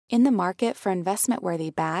In the market for investment-worthy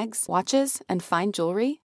bags, watches, and fine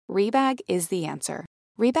jewelry, Rebag is the answer.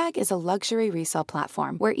 Rebag is a luxury resale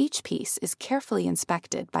platform where each piece is carefully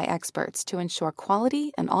inspected by experts to ensure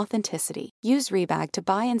quality and authenticity. Use Rebag to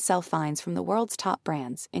buy and sell finds from the world's top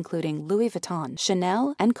brands, including Louis Vuitton,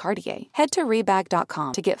 Chanel, and Cartier. Head to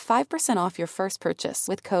Rebag.com to get 5% off your first purchase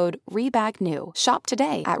with code REBAGNEW. Shop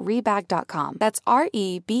today at Rebag.com. That's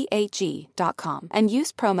REBAG.com. And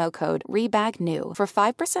use promo code REBAGNEW for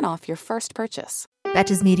 5% off your first purchase.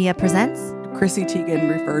 Betches Media presents. Chrissy Teigen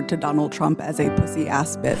referred to Donald Trump as a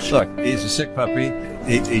pussy-ass bitch. Look, he's a sick puppy.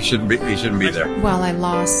 He shouldn't be there. Well, I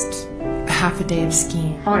lost half a day of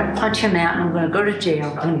skiing. I'm going to punch him out and I'm going to go to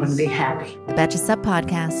jail. I'm going to be happy. The Betches Sub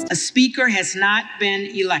Podcast. A speaker has not been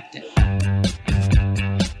elected.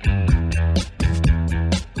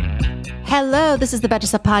 Hello, this is the Betches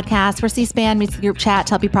Sub Podcast, where C-SPAN meets the group chat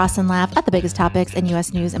to help you process and laugh at the biggest topics in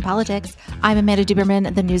U.S. news and politics. I'm Amanda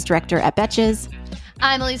Duberman, the news director at Betches.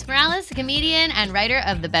 I'm Elise Morales, a comedian and writer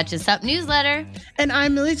of the Betches Sup newsletter. And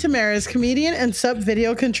I'm Millie Tamaris, comedian and Sup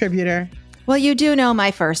video contributor. Well, you do know my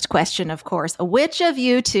first question, of course. Which of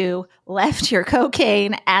you two left your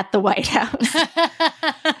cocaine at the White House? Well,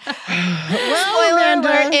 Spoiler Amanda,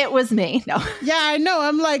 alert, it was me. No. Yeah, I know.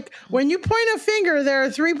 I'm like, when you point a finger, there are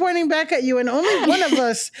three pointing back at you, and only one of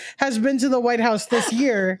us has been to the White House this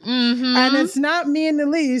year. Mm-hmm. And it's not me and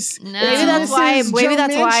Elise. No. Maybe that's why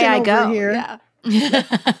I go. Here. Yeah.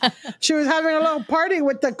 She was having a little party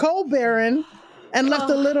with the coal baron and left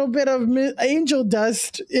a little bit of angel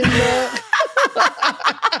dust in the...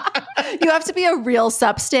 You have to be a real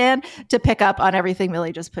Sup stan to pick up on everything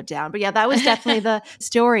Millie just put down. But yeah, that was definitely the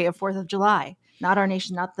story of 4th of July. Not our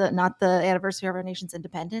nation, not the anniversary of our nation's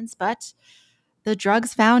independence, but the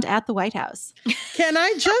drugs found at the White House. Can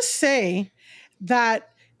I just say that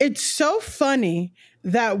it's so funny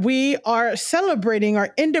that we are celebrating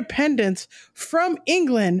our independence from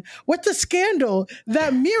England with the scandal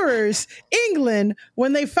that mirrors England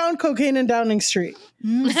when they found cocaine in Downing Street.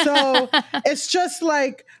 So it's just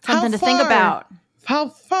like something to think about. How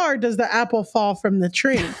far does the apple fall from the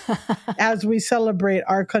tree as we celebrate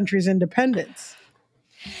our country's independence?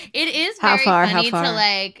 It is very funny to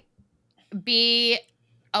like be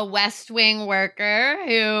a West Wing worker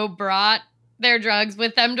who brought their drugs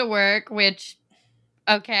with them to work, which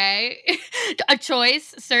okay, a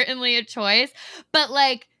choice, certainly a choice. But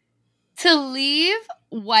like to leave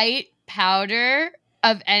white powder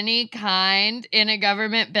of any kind in a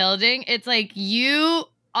government building, it's like you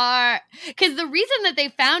are, because the reason that they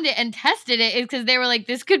found it and tested it is because they were like,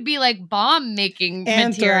 this could be like bomb making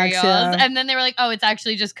materials. Yeah. And then they were like, oh, it's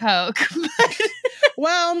actually just Coke.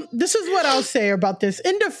 Well, this is what I'll say about this.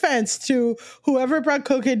 In defense to whoever brought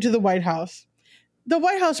cocaine to the White House, the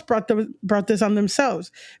White House brought this on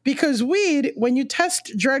themselves, because weed, when you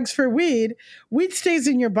test drugs for weed stays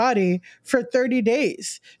in your body for 30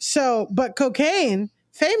 days. So, but cocaine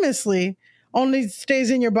famously only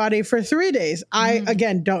stays in your body for 3 days. I,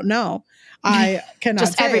 again, don't know. I cannot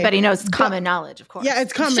just say. Everybody knows. It's common knowledge, of course. Yeah,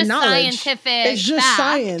 it's common knowledge. It's just fact.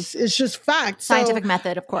 science. It's just fact. Scientific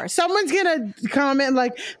method, of course. Someone's going to comment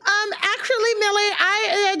like, actually, Millie,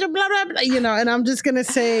 I, blah, blah, blah, you know, and I'm just going to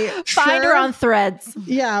say, find her on Threads.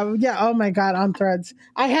 Yeah. Oh my God, on Threads.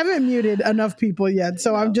 I haven't muted enough people yet.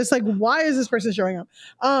 So I'm just like, why is this person showing up?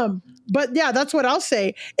 But yeah, that's what I'll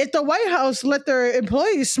say. If the White House let their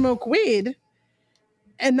employees smoke weed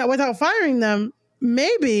and without firing them,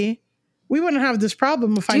 maybe we wouldn't have this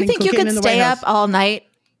problem of finding cocaine in the White House. Do you think you could stay up all night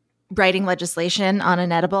writing legislation on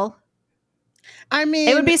an edible? I mean,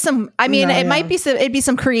 it would be some. I mean, might be some. It'd be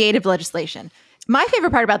some creative legislation. My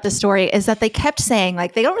favorite part about this story is that they kept saying,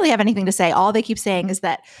 like, they don't really have anything to say. All they keep saying is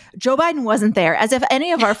that Joe Biden wasn't there, as if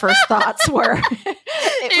any of our first thoughts were.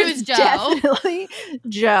 it was Joe. Definitely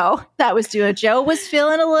Joe. That was Joe. Joe was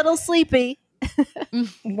feeling a little sleepy.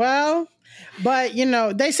 Well. But, you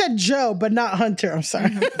know, they said Joe, but not Hunter. I'm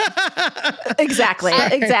sorry. Exactly.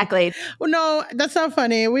 Well, no, that's not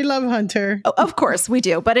funny. We love Hunter. Oh, of course we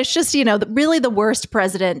do. But it's just, you know, really the worst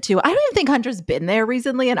president to, I don't even think Hunter's been there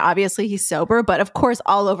recently. And obviously he's sober. But of course,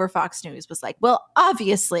 all over Fox News was like, well,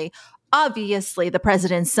 obviously the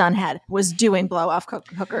president's son was doing blow off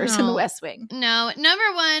hookers in the West Wing. No,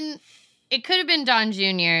 number one, it could have been Don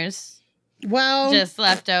Jr.'s. Well, just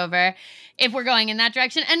left over. If we're going in that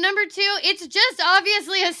direction. And number two, it's just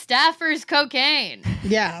obviously a staffer's cocaine.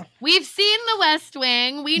 Yeah. We've seen the West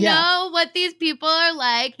Wing. We know what these people are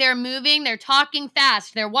like. They're moving. They're talking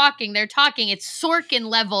fast. They're walking. They're talking. It's Sorkin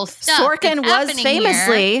level stuff. Sorkin was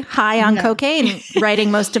famously high on cocaine writing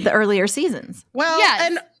most of the earlier seasons. Well,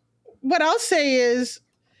 and what I'll say is,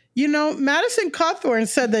 Madison Cawthorn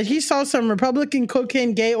said that he saw some Republican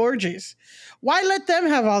cocaine gay orgies. Why let them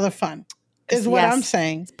have all the fun? Is what I'm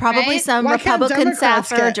saying. Probably right? some Why can't Republican Democrats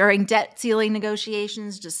staffer during debt ceiling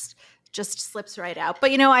negotiations just slips right out.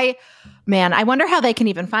 But I wonder how they can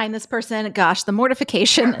even find this person. Gosh, the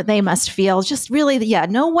mortification they must feel. Just really,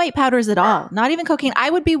 no white powders at all. Not even cocaine. I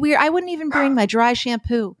would be weird. I wouldn't even bring my dry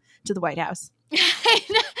shampoo to the White House.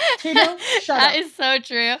 That is so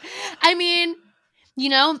true. I mean,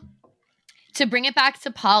 to bring it back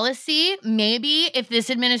to policy, maybe if this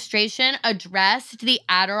administration addressed the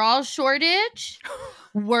Adderall shortage,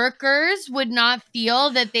 workers would not feel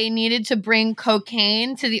that they needed to bring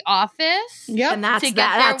cocaine to the office to get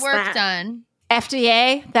their work done.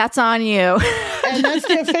 FDA, that's on you. And that's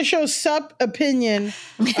the official SUP opinion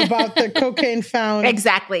about the cocaine found.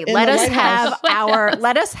 Exactly. Let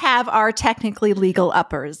us have our technically legal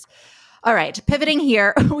uppers. All right, pivoting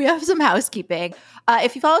here, we have some housekeeping.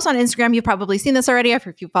 If you follow us on Instagram, you've probably seen this already, or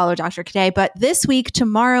if you follow Dr. Cadet. But this week,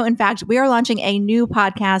 tomorrow, in fact, we are launching a new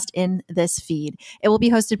podcast in this feed. It will be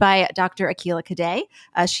hosted by Dr. Akila Cadet.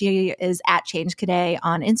 She is at Change Cadet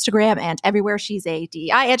on Instagram and everywhere. She's a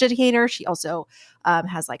DEI educator. She also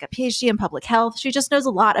has like a PhD in public health. She just knows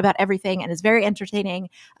a lot about everything and is very entertaining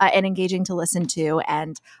and engaging to listen to.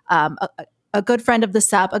 And a good friend of the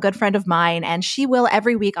SUP, a good friend of mine, and she will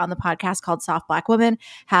every week on the podcast called Soft Black Woman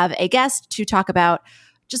have a guest to talk about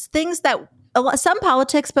just things that some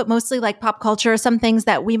politics, but mostly like pop culture, some things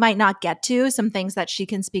that we might not get to, some things that she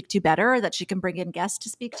can speak to better, that she can bring in guests to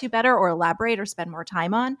speak to better or elaborate or spend more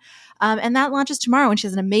time on. And that launches tomorrow. And she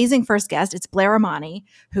has an amazing first guest. It's Blair Amani,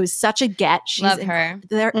 who's such a get. Love her.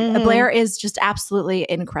 Blair is just absolutely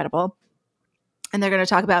incredible. And they're going to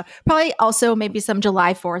talk about probably also maybe some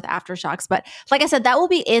July 4th aftershocks. But like I said, that will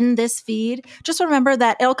be in this feed. Just remember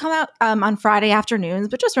that it'll come out on Friday afternoons.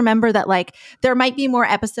 But just remember that like there might be more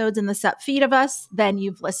episodes in the SUP feed of us than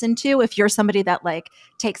you've listened to. If you're somebody that like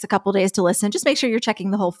takes a couple days to listen, just make sure you're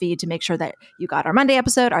checking the whole feed to make sure that you got our Monday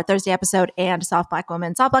episode, our Thursday episode, and Soft Black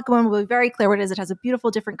Woman. Soft Black Woman will be very clear what it is. It has a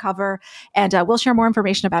beautiful different cover. And we'll share more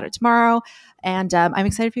information about it tomorrow. And I'm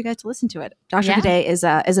excited for you guys to listen to it. Dr. Cadet is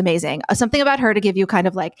amazing. Something about her to give you kind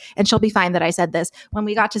of like, and she'll be fine that I said this, when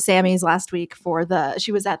we got to Sammy's last week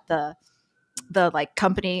she was at the like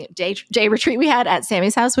company day retreat we had at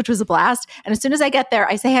Sammy's house, which was a blast. And as soon as I get there,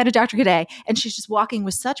 I say hi to Dr. Cadet, and she's just walking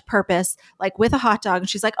with such purpose, like with a hot dog. And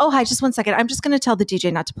she's like, oh, hi, just 1 second. I'm just going to tell the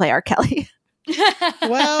DJ not to play R. Kelly.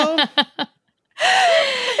 Well...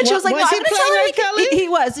 And she was like, "No, I'm going to tell him." He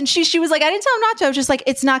was, and she was like, "I didn't tell him not to." I was just like,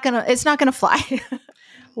 "It's not gonna fly."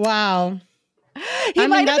 Wow. He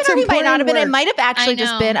might have been, or he might not have been. It might have actually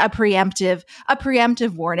just been a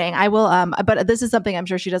preemptive warning. I will, but this is something I'm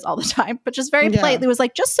sure she does all the time. But just very politely was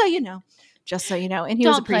like, just so you know, and he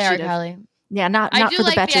was appreciative. Don't play R. Kelly. Yeah, not I do for the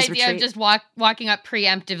like Betches the idea retreat. of just walking up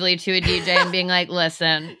preemptively to a DJ and being like,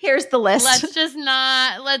 "Listen, here's the list. Let's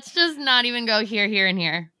just not even go here, and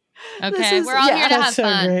here." Okay, we're all here to have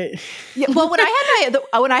fun. Great. Yeah, well, when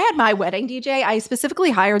I had my wedding DJ, I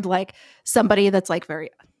specifically hired like somebody that's like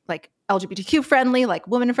very like LGBTQ friendly, like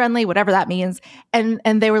woman friendly, whatever that means. And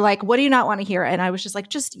they were like, "What do you not want to hear?" And I was just like,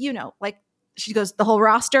 "Just like." She goes, "The whole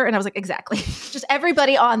roster," and I was like, "Exactly, just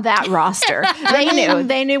everybody on that roster."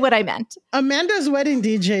 They knew what I meant. Amanda's wedding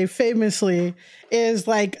DJ famously is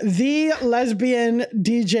like the lesbian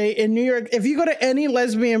DJ in New York. If you go to any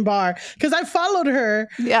lesbian bar, because I followed her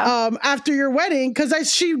after your wedding,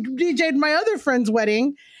 because she DJ'd my other friend's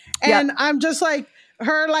wedding, and I'm just like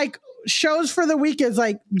her like. Shows for the weekends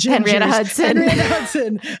like Henrietta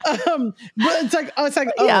Hudson.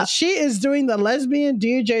 But she is doing the lesbian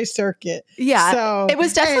DJ circuit. Yeah, so it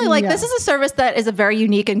was definitely like this is a service that is a very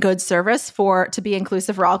unique and good service to be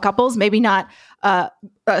inclusive for all couples. Maybe not a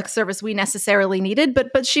service we necessarily needed,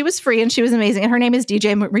 but she was free and she was amazing. And her name is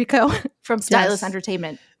DJ Mariko from Stylus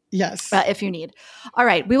Entertainment. Yes. If you need. All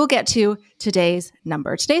right. We will get to today's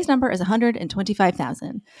number. Today's number is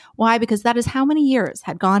 125,000. Why? Because that is how many years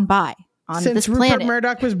had gone by on since this Rupert planet.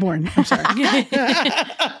 Murdoch was born. I'm sorry.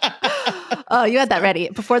 Oh, you had that ready.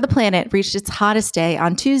 Before the planet reached its hottest day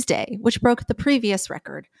on Tuesday, which broke the previous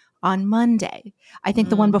record on Monday. I think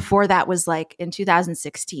the one before that was like in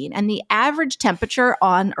 2016. And the average temperature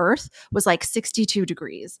on Earth was like 62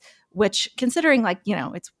 degrees, which considering like,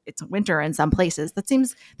 it's winter in some places, that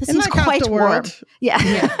seems like quite warm.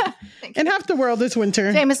 Yeah. And half the world is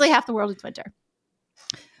winter. Famously, half the world is winter.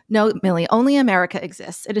 No, Millie, only America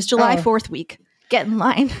exists. It is July 4th week. Get in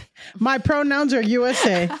line. My pronouns are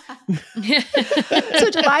USA. So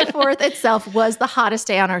July 4th itself was the hottest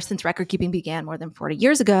day on Earth since record keeping began more than 40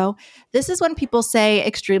 years ago. This is when people say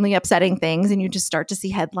extremely upsetting things and you just start to see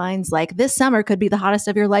headlines like, this summer could be the hottest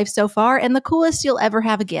of your life so far and the coolest you'll ever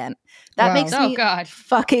have again. That makes me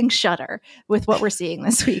fucking shudder with what we're seeing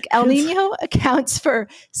this week. El Nino accounts for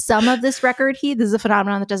some of this record heat. This is a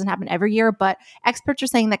phenomenon that doesn't happen every year, but experts are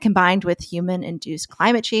saying that combined with human-induced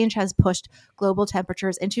climate change has pushed global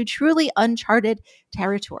temperatures into truly uncharted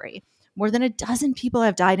territory. More than a dozen people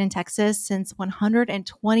have died in Texas since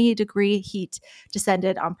 120-degree heat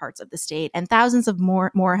descended on parts of the state, and thousands of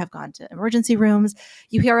more have gone to emergency rooms.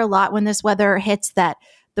 You hear a lot when this weather hits that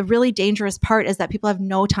the really dangerous part is that people have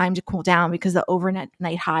no time to cool down because the overnight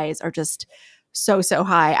highs are just so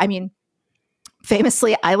high. I mean,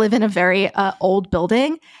 famously, I live in a very old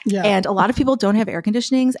building, and a lot of people don't have air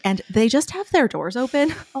conditionings, and they just have their doors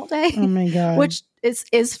open all day. Oh my God. Which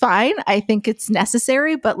is fine. I think it's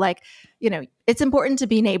necessary, but it's important to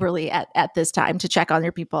be neighborly at this time to check on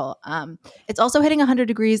your people. It's also hitting 100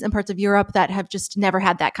 degrees in parts of Europe that have just never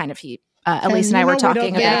had that kind of heat. Elise and I were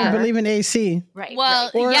talking about. I don't believe in AC, right?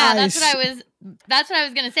 Well, right. That's what I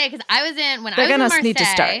was going to say, because I was in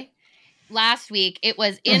Marseille last week. It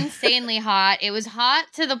was insanely hot. It was hot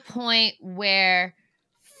to the point where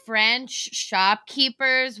French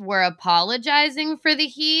shopkeepers were apologizing for the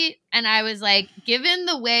heat. And I was like, given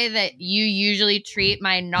the way that you usually treat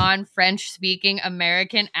my non-French speaking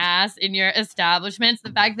American ass in your establishments,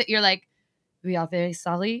 the fact that you're like, we are very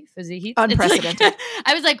sorry for the heat. Unprecedented.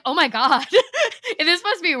 I was like, oh my God, this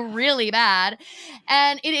must be really bad.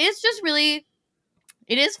 And it is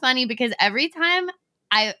funny because every time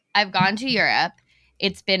I've gone to Europe,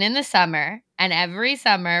 it's been in the summer, and every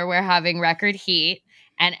summer we're having record heat.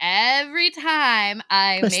 And every time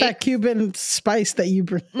it's that Cuban spice that you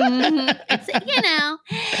bring. It's,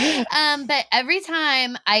 but every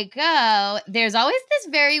time I go, there's always this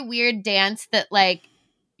very weird dance that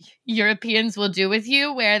Europeans will do with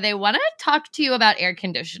you where they want to talk to you about air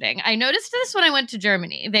conditioning. I noticed this when I went to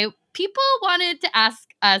Germany. People wanted to ask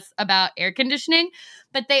us about air conditioning,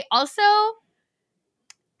 but they also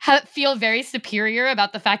feel very superior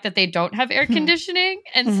about the fact that they don't have air conditioning.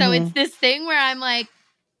 And so it's this thing where I'm like,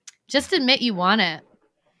 just admit you want it.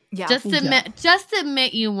 Yeah. Just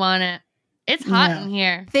admit you want it. It's hot in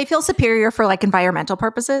here. They feel superior for environmental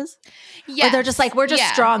purposes. Yeah. Or they're just we're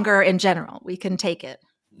just stronger in general. We can take it.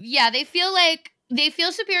 Yeah, they feel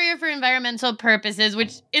superior for environmental purposes,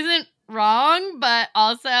 which isn't wrong, but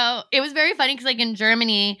also it was very funny because in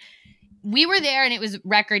Germany, we were there and it was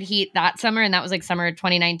record heat that summer, and that was summer of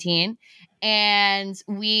 2019. And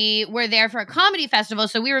we were there for a comedy festival,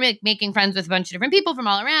 so we were making friends with a bunch of different people from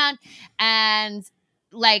all around. And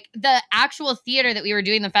the actual theater that we were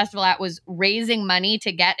doing the festival at was raising money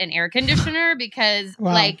to get an air conditioner because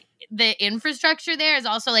the infrastructure there is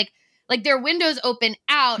also their windows open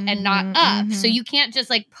out and not up. So you can't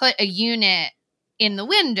just put a unit in the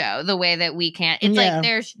window the way that we can.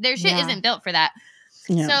 It's their shit isn't built for that.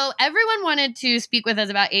 Yeah. So everyone wanted to speak with us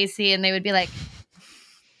about AC, and they would be like,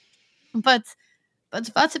 but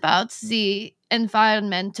what about the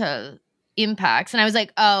environmental impacts? And I was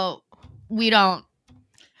like, oh, we don't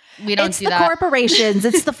do that. It's the corporations.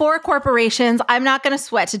 It's the 4 corporations. I'm not going to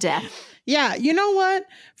sweat to death. Yeah. You know what?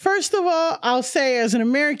 First of all, I'll say as an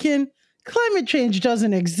American, climate change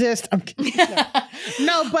doesn't exist. I'm kidding.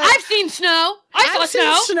 No, but I've seen snow. I've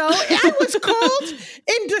seen snow. I was cold.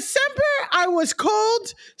 In December, I was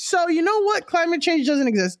cold. So you know what? Climate change doesn't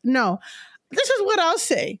exist. No. This is what I'll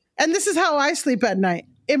say. And this is how I sleep at night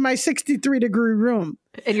in my 63-degree room.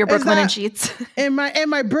 In your Brooklyn sheets. In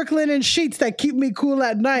my Brooklyn sheets that keep me cool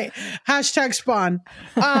at night. #spawn.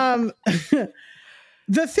 The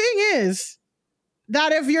thing is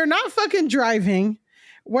that if you're not fucking driving,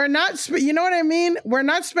 we're not, you know what I mean? We're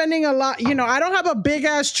not spending a lot. I don't have a big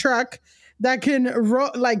ass truck that can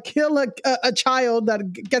kill a child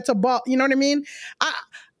that gets a ball. You know what I mean?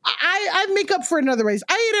 I make up for it in other ways.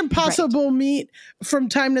 I eat impossible meat from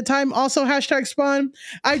time to time. Also, #spawn.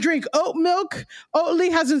 I drink oat milk.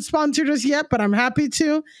 Oatly hasn't sponsored us yet, but I'm happy to.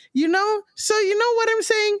 So you know what I'm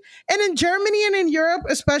saying? And in Germany and in Europe,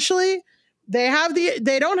 especially, they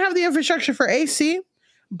don't have the infrastructure for AC,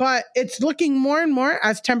 but it's looking more and more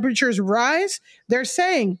as temperatures rise. They're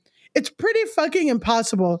saying it's pretty fucking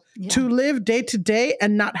impossible to live day to day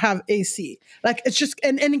and not have AC. It's just,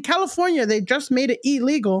 and in California, they just made it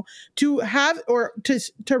illegal to have or to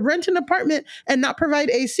rent an apartment and not provide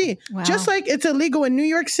AC. Wow. Just like it's illegal in New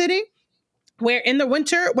York City, where in the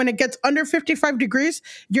winter, when it gets under 55 degrees,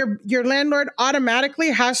 your landlord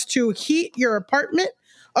automatically has to heat your apartment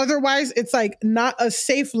Otherwise, it's like not a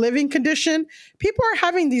safe living condition. People are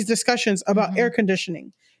having these discussions about air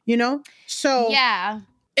conditioning, you know? So yeah,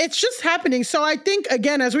 it's just happening. So I think,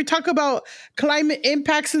 again, as we talk about climate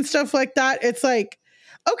impacts and stuff like that, it's like,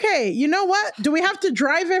 okay, you know what? Do we have to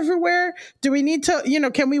drive everywhere? Do we need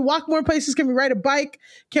to, can we walk more places? Can we ride a bike?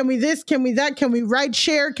 Can we this? Can we that? Can we ride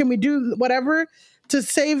share? Can we do whatever to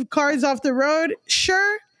save cars off the road?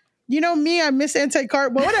 Sure. You know me, I miss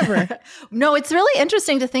anti-car, but whatever. No, it's really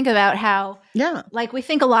interesting to think about how, like we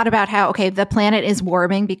think a lot about how, okay, the planet is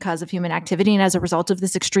warming because of human activity. And as a result of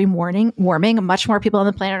this extreme warming, much more people on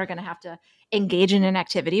the planet are going to have to engage in an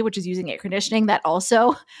activity, which is using air conditioning that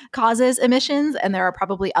also causes emissions. And there are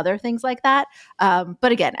probably other things like that.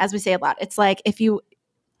 But again, as we say a lot, it's like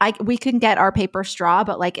we can get our paper straw,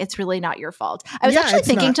 but like it's really not your fault. I was actually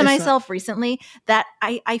thinking to myself recently that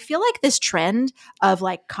I feel like this trend of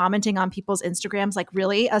like commenting on people's Instagrams, like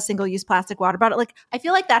really a single-use plastic water bottle, like I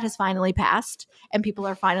feel like that has finally passed and people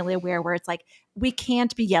are finally aware where it's like we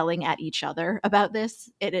can't be yelling at each other about this.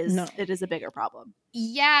 It is a bigger problem.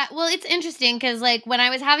 Yeah, well, it's interesting because like when I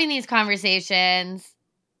was having these conversations,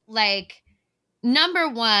 like number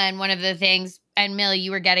one of the things, and Millie, you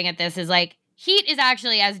were getting at this, is like heat is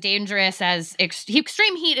actually as dangerous as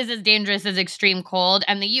extreme heat is as dangerous as extreme cold,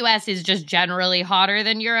 and the U.S. is just generally hotter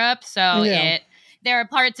than Europe. So there are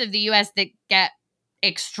parts of the U.S. that get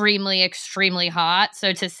extremely, extremely hot.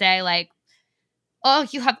 So to say like, oh,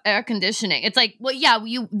 you have air conditioning, it's like, well, yeah,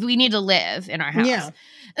 we need to live in our house.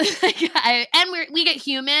 Yeah. And we get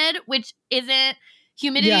humid, which isn't.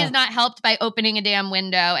 Humidity is not helped by opening a damn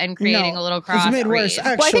window and creating a little cross. It's made worse,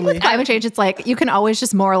 actually. Well, I think with climate change, it's like you can always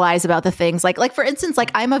just moralize about the things. Like for instance, like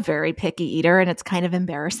I'm a very picky eater, and it's kind of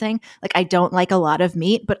embarrassing. Like I don't like a lot of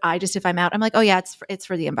meat, but I just if I'm out, I'm like, oh yeah, it's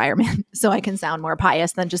for the environment, so I can sound more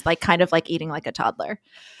pious than just like kind of like eating like a toddler.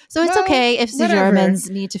 So it's okay if Germans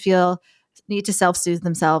need to self-soothe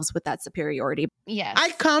themselves with that superiority. Yes,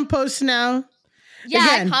 I compost now. Yeah,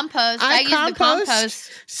 I compost. I use the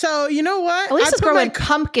compost. So you know what? At least it's growing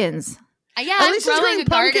pumpkins. Yeah, at least it's growing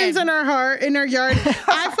growing pumpkins in our yard.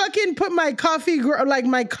 I fucking put my coffee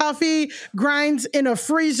grinds in a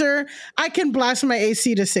freezer. I can blast my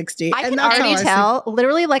AC to 60. I can already tell.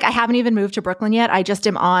 Literally, like I haven't even moved to Brooklyn yet. I just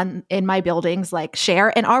am on in my buildings like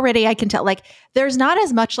share, and already I can tell like there's not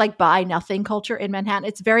as much like buy nothing culture in Manhattan.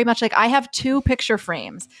 It's very much like I have 2 picture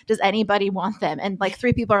frames. Does anybody want them? And like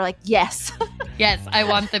 3 people are like, yes, yes, I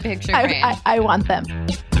want the picture frame. I want them.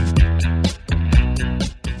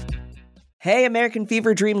 Hey, American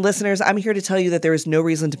Fever Dream listeners, I'm here to tell you that there is no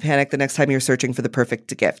reason to panic the next time you're searching for the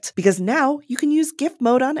perfect gift. Because now you can use gift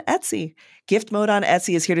mode on Etsy. Gift mode on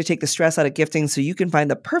Etsy is here to take the stress out of gifting so you can find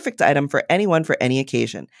the perfect item for anyone for any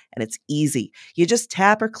occasion. And it's easy. You just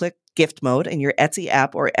tap or click gift mode in your Etsy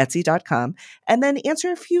app or Etsy.com, and then answer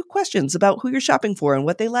a few questions about who you're shopping for and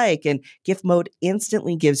what they like. And gift mode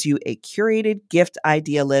instantly gives you a curated gift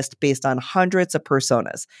idea list based on hundreds of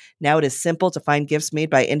personas. Now it is simple to find gifts made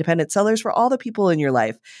by independent sellers for all the people in your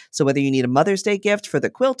life. So whether you need a Mother's Day gift for the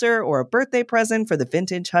quilter or a birthday present for the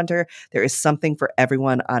vintage hunter, there is something for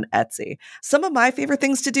everyone on Etsy. Some of my favorite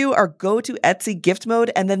things to do are go to Etsy gift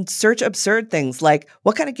mode and then search absurd things like,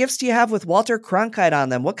 what kind of gifts do you have with Walter Cronkite on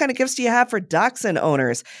them? What kind of gifts do you have for dachshund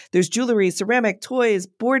owners? There's jewelry, ceramic, toys,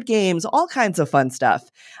 board games, all kinds of fun stuff.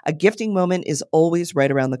 A gifting moment is always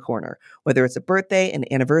right around the corner, whether it's a birthday, an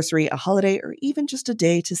anniversary, a holiday, or even just a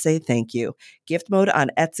day to say thank you. Gift mode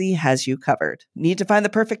on Etsy has you covered. Need to find the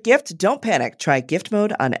perfect gift? Don't panic. Try gift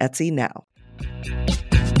mode on Etsy now.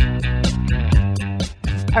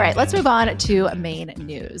 All right, let's move on to main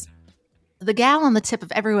news. The gal on the tip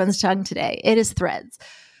of everyone's tongue today, it is Threads.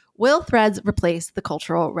 Will Threads replace the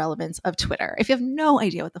cultural relevance of Twitter? If you have no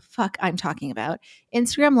idea what the fuck I'm talking about,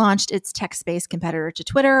 Instagram launched its text-based competitor to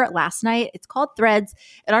Twitter last night. It's called Threads.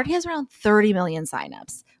 It already has around 30 million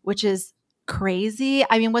signups, which is crazy.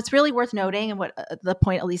 I mean, what's really worth noting, and what the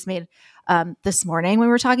point Elise made this morning when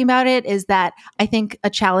we were talking about it, is that I think a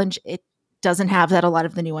challenge it doesn't have that a lot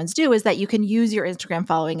of the new ones do is that you can use your Instagram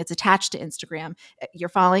following. It's attached to Instagram. Your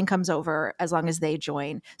following comes over as long as they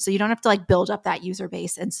join. So you don't have to like build up that user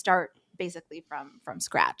base and start basically from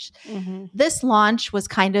scratch. Mm-hmm. This launch was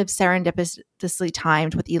kind of serendipitously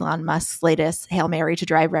timed with Elon Musk's latest Hail Mary to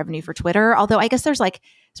drive revenue for Twitter. Although I guess there's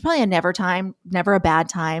probably never a bad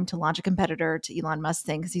time to launch a competitor to Elon Musk's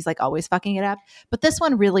thing because he's like always fucking it up. But this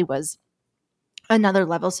one really was another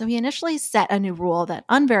level. So he initially set a new rule that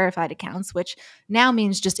unverified accounts, which now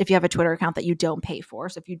means just if you have a Twitter account that you don't pay for.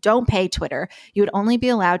 So if you don't pay Twitter, you would only be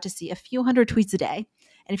allowed to see a few hundred tweets a day.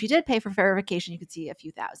 And if you did pay for verification, you could see a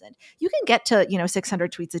few thousand. You can get to,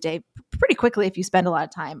 600 tweets a day pretty quickly if you spend a lot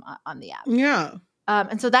of time on the app. Yeah.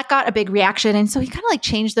 And so that got a big reaction. And so he kind of like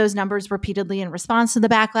changed those numbers repeatedly in response to the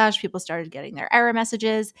backlash. People started getting their error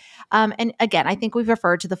messages. And again, I think we've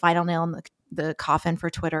referred to the final nail in the coffin for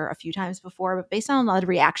Twitter a few times before, but based on a lot of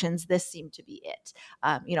reactions, this seemed to be it.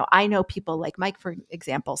 I know people like Mike, for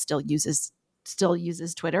example, still uses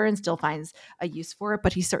Twitter and still finds a use for it,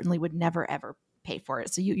 but he certainly would never, ever pay for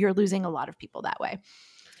it. So you're losing a lot of people that way.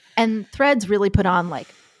 And Threads really put on like,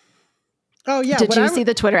 oh yeah. Did you see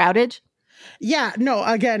the Twitter outage? Yeah, no,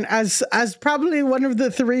 again, as probably one of the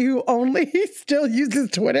three who only still uses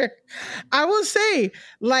Twitter, I will say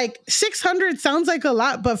like 600 sounds like a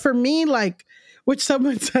lot, but for me, like, which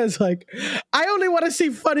someone says like, I only want to see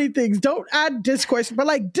funny things. Don't add discourse, but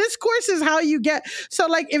like discourse is how you get. So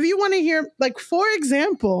like, if you want to hear, like, for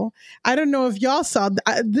example, I don't know if y'all saw,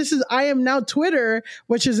 this is I Am Now Twitter,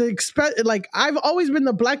 which is like, I've always been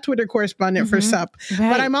the Black Twitter correspondent for SUP,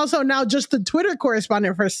 but I'm also now just the Twitter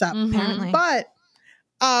correspondent for SUP. Apparently. But,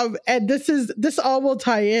 and this all will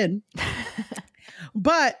tie in.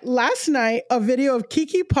 But last night, a video of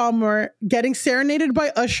Keke Palmer getting serenaded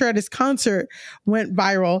by Usher at his concert went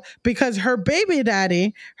viral because her baby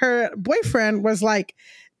daddy, her boyfriend, was like,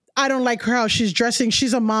 I don't like her how she's dressing.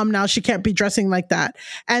 She's a mom now. She can't be dressing like that.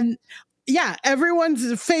 And yeah,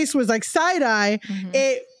 everyone's face was like side-eye.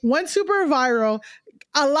 It went super viral.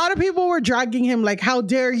 A lot of people were dragging him like, how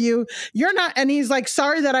dare you? You're not. And he's like,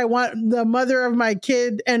 sorry that I want the mother of my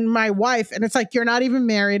kid and my wife. And it's like, you're not even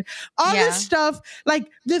married. All this stuff,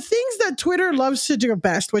 like the things that Twitter loves to do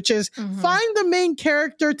best, which is find the main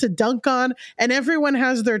character to dunk on and everyone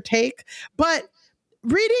has their take. But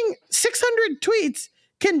reading 600 tweets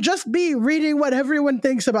can just be reading what everyone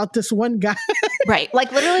thinks about this one guy. Right.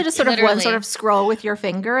 Like literally just sort of one sort of scroll with your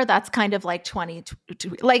finger. That's kind of like 20.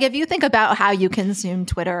 Like if you think about how you consume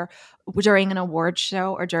Twitter during an award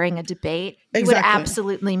show or during a debate, you would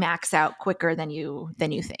absolutely max out quicker than you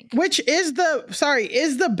think. Which is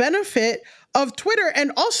the benefit of Twitter.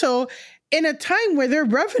 And also in a time where their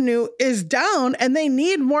revenue is down and they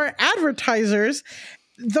need more advertisers,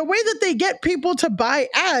 the way that they get people to buy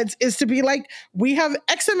ads is to be like, we have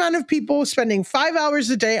X amount of people spending 5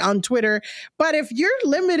 hours a day on Twitter. But if you're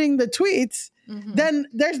limiting the tweets, then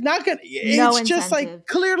there's not going to, it's just like,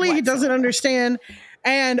 clearly whatsoever. He doesn't understand.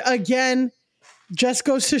 And again, just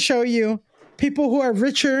goes to show you people who are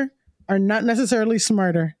richer are not necessarily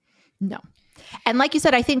smarter. No. And like you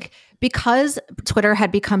said, I think because Twitter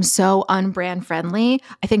had become so unbrand friendly,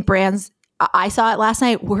 I think brands, I saw it last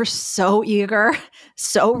night, were so eager,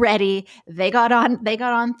 so ready. They got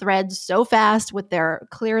on Threads so fast with their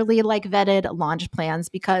clearly like vetted launch plans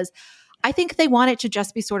because I think they want it to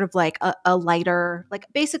just be sort of like a lighter, like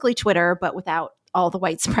basically Twitter, but without all the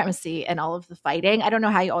white supremacy and all of the fighting. I don't know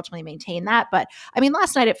how you ultimately maintain that, but I mean,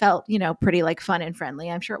 last night it felt, pretty like fun and friendly.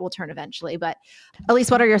 I'm sure it will turn eventually, but Elise,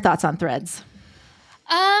 what are your thoughts on Threads?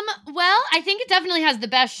 Well, I think it definitely has the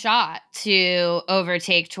best shot to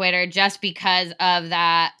overtake Twitter just because of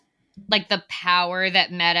that, like the power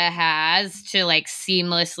that Meta has to like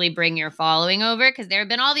seamlessly bring your following over. Cause there have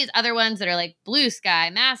been all these other ones that are like Blue Sky,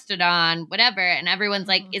 Mastodon, whatever. And everyone's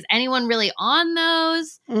like, is anyone really on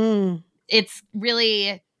those? It's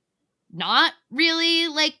really not really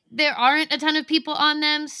like there aren't a ton of people on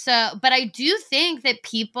them. So, but I do think that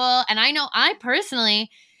people, and I know I personally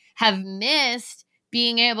have missed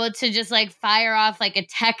being able to just like fire off like a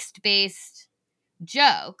text-based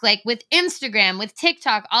joke. Like with Instagram, with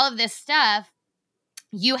TikTok, all of this stuff,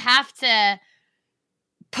 you have to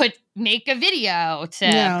make a video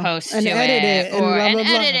to post to it or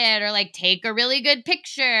edit it or like take a really good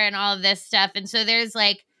picture and all of this stuff. And so there's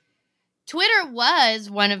like, Twitter was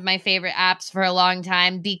one of my favorite apps for a long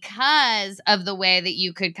time because of the way that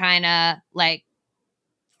you could kind of like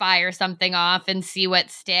fire something off and see what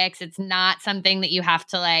sticks. It's not something that you have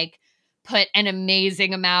to like put an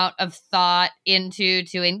amazing amount of thought into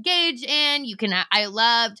to engage in. I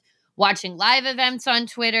loved watching live events on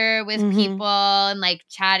Twitter with people and like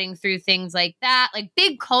chatting through things like that. Like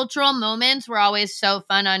big cultural moments were always so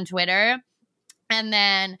fun on Twitter. And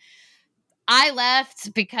then I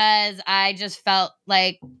left because I just felt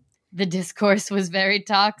like the discourse was very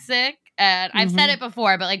toxic. And I've said it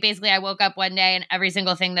before, but like basically I woke up one day and every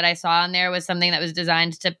single thing that I saw on there was something that was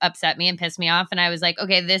designed to upset me and piss me off. And I was like,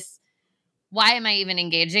 okay, why am I even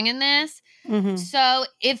engaging in this? So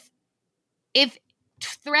if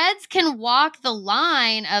Threads can walk the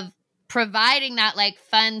line of providing that like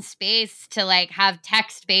fun space to like have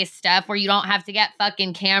text-based stuff where you don't have to get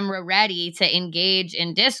fucking camera ready to engage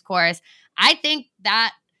in discourse, I think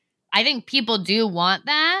people do want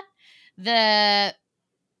that.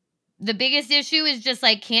 The biggest issue is just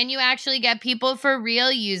like, can you actually get people for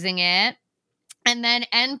real using it? And then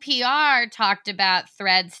NPR talked about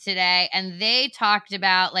Threads today, and they talked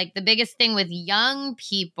about like the biggest thing with young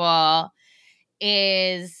people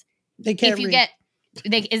is they can't read.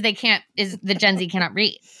 The Gen Z cannot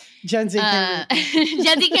read. Gen Z can't read.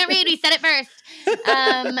 Gen Z can't read. We said it first.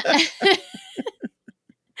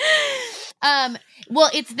 Well,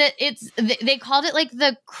 they called it like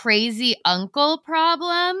the crazy uncle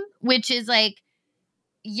problem, which is like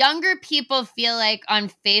younger people feel like on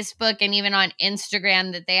Facebook and even on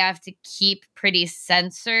Instagram that they have to keep pretty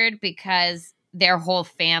censored because their whole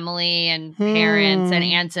family and parents and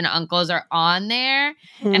aunts and uncles are on there.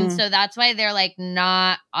 And so that's why they're like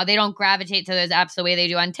they don't gravitate to those apps the way they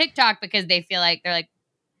do on TikTok, because they feel like they're like,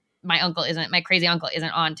 my crazy uncle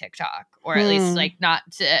isn't on TikTok, or at least like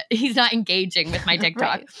he's not engaging with my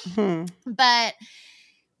TikTok. Right. But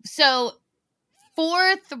so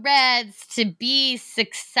for Threads to be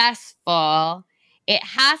successful, it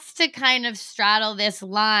has to kind of straddle this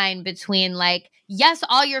line between like, yes,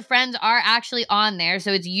 all your friends are actually on there,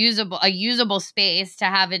 so it's a usable space to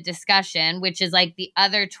have a discussion, which is like the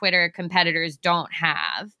other Twitter competitors don't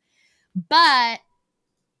have. But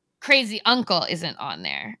crazy uncle isn't on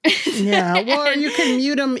there. Yeah, well, you can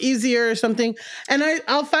mute them easier or something. And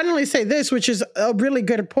I'll finally say this, which is a really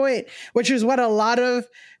good point, which is what a lot of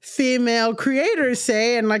female creators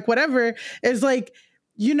say, and like whatever, is like,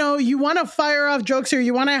 you know, you want to fire off jokes, or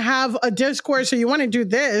you want to have a discourse, or you want to do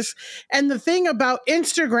this. And the thing about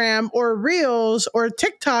Instagram or Reels or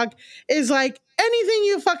TikTok is like anything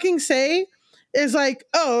you fucking say is like,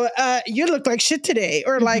 oh, you look like shit today.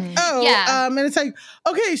 Or like, and it's like,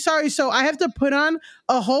 okay, sorry. So I have to put on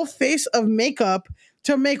a whole face of makeup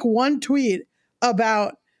to make one tweet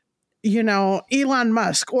about, you know, Elon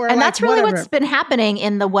Musk or and like that's really whatever. What's been happening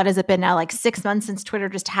in the, what has it been now, like 6 months since Twitter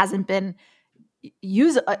just hasn't been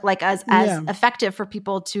as effective for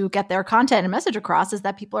people to get their content and message across, is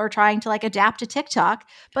that people are trying to like adapt to TikTok.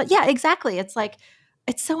 But yeah, exactly. It's like,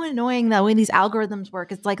 it's so annoying the way these algorithms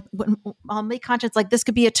work. It's like, I'll make content like this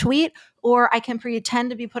could be a tweet, or I can pretend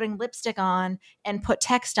to be putting lipstick on and put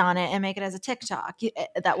text on it and make it as a TikTok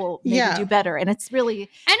that will maybe do better. And it's really,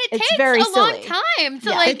 and it takes very a silly. long time to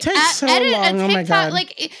like it takes so edit long. a TikTok. Oh my God.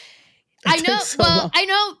 Like I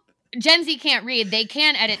know Gen Z can't read. They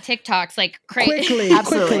can edit TikToks like crazy. Quickly.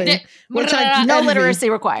 Absolutely. No literacy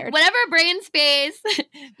required. Whatever brain space.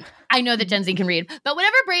 I know that Gen Z can read, but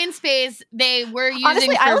whatever brain space they were using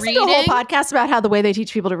Honestly, for I listened reading. to a whole podcast about how the way they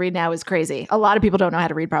teach people to read now is crazy. A lot of people don't know how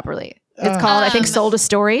to read properly. It's called, I think, Sold a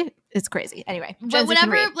Story. It's crazy. Anyway, Gen Z can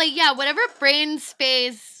read. Whatever brain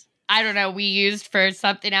space, I don't know, we used for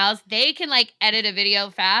something else, they can like edit a video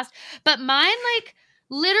fast. But mine, like,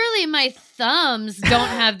 literally my thumbs don't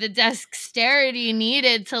have the dexterity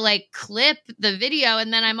needed to like clip the video,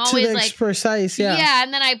 and then I'm always like precise,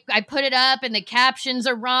 and then I put it up and the captions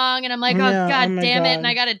are wrong, and I'm like, damn it, and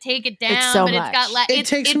I gotta take it down. It's so but much. It's got it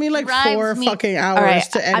takes me like 4 fucking hours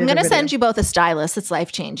to edit. I'm gonna a video. send you both a stylus. It's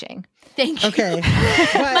life changing. Thank you. Okay.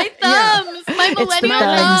 My thumbs, my millennial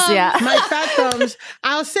thumbs, thumbs. yeah. My fat thumbs.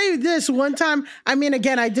 I'll say this one time. I mean,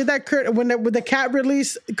 again, I did that with the cat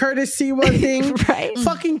release Curtis Sewa thing. Right.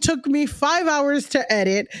 Fucking took me 5 hours to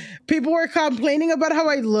edit. People were complaining about how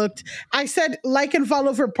I looked. I said like and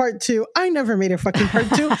follow for part 2. I never made a fucking part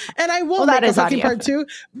 2, and I won't make a fucking part 2.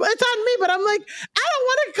 But it's on me. But I'm like, I don't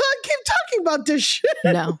want to keep talking about this shit.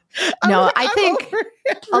 No, I think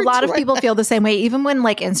a lot of people feel the same way. Even when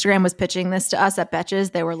like Instagram was pitching this to us at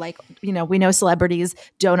Betches, they were like, you know, we know celebrities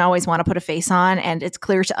don't always want to put a face on, and it's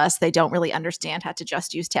clear to us they don't really understand how to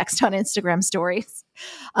just use text on Instagram stories.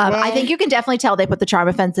 I think you can definitely tell they put the charm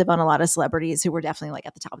offensive on a lot of celebrities who were definitely like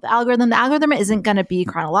at the top of the algorithm. The algorithm isn't going to be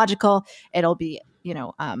chronological. It'll be, you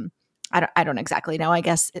know, I don't exactly know. I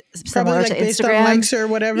guess it's similar like to based Instagram. on likes or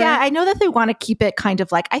whatever. Yeah, I know that they want to keep it kind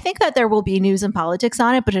of like, I think that there will be news and politics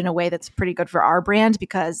on it, but in a way that's pretty good for our brand,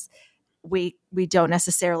 because we don't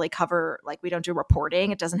necessarily cover, like, we don't do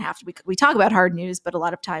reporting. It doesn't have to be, we talk about hard news, but a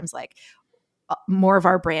lot of times like more of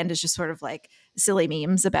our brand is just sort of like silly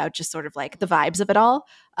memes about just sort of like the vibes of it all.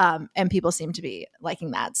 And people seem to be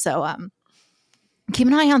liking that. So keep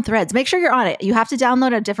an eye on Threads. Make sure you're on it. You have to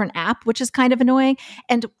download a different app, which is kind of annoying.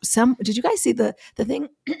 And did you guys see the thing?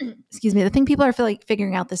 Excuse me. The thing people are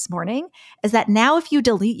figuring out this morning is that now if you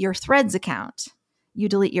delete your Threads account, you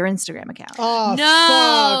delete your Instagram account. Oh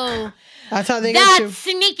no! Fuck. That's how they get you. That's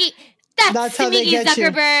sneaky. That's sneaky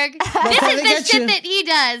Zuckerberg. This is the shit that he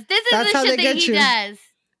does. This is the shit that he does.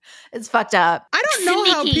 It's fucked up. I don't know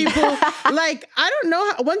how people like. I don't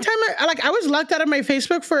know how. One time, I was locked out of my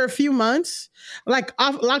Facebook for a few months. Like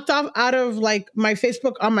locked off out of like my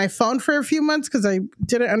Facebook on my phone for a few months because I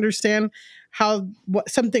didn't understand how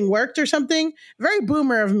something worked or something. Very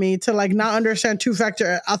boomer of me to like not understand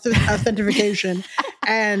two-factor authentication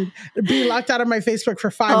and be locked out of my Facebook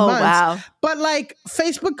for 5 months. Wow. But like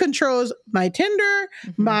Facebook controls my Tinder,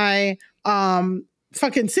 my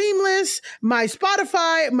fucking Seamless, my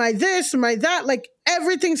Spotify, my this, my that, like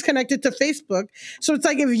everything's connected to Facebook. So it's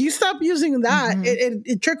like, if you stop using that,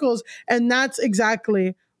 it trickles. And that's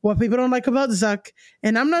exactly what people don't like about Zuck.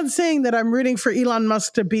 And I'm not saying that I'm rooting for Elon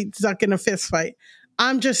Musk to beat Zuck in a fist fight.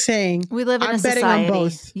 I'm just saying we live in I'm a betting society. on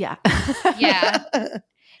both. Yeah. Yeah.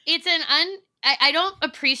 It's I don't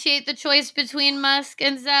appreciate the choice between Musk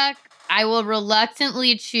and Zuck. I will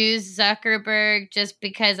reluctantly choose Zuckerberg just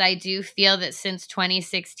because I do feel that since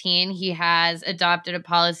 2016, he has adopted a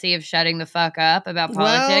policy of shutting the fuck up about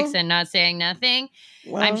politics and not saying nothing.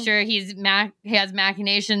 I'm sure he has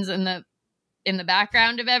machinations in the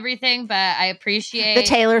background of everything, but I appreciate the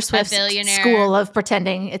Taylor Swift billionaire school of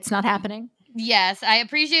pretending it's not happening. Yes, I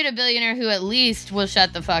appreciate a billionaire who at least will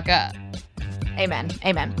shut the fuck up. Amen.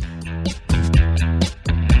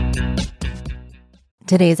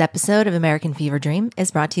 Today's episode of American Fever Dream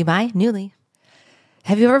is brought to you by Nuuly.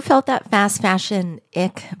 Have you ever felt that fast fashion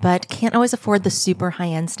ick, but can't always afford the super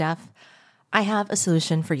high-end stuff? I have a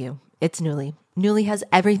solution for you. It's Nuuly. Nuuly has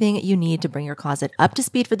everything you need to bring your closet up to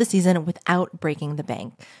speed for the season without breaking the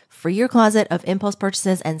bank. Free your closet of impulse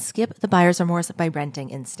purchases and skip the buyer's remorse by renting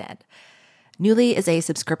instead. Nuuly is a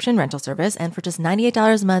subscription rental service, and for just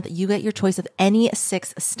 $98 a month, you get your choice of any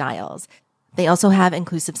 6 styles. They also have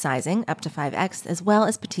inclusive sizing, up to 5X, as well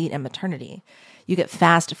as petite and maternity. You get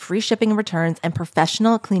fast, free shipping and returns, and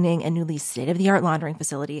professional cleaning and Nuuly's state-of-the-art laundering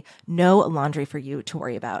facility. No laundry for you to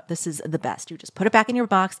worry about. This is the best. You just put it back in your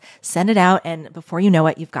box, send it out, and before you know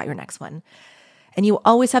it, you've got your next one. And you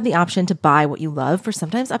always have the option to buy what you love for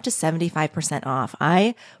sometimes up to 75% off.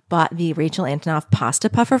 I bought the Rachel Antonoff pasta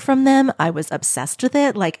puffer from them. I was obsessed with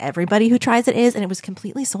it, like everybody who tries it is, and it was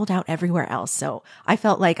completely sold out everywhere else. So I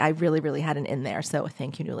felt like I really, really had an in there. So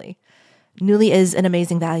thank you, Nuuly. Nuuly is an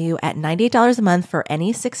amazing value at $98 a month for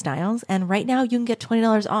any 6 styles. And right now you can get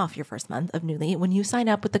 $20 off your first month of Nuuly when you sign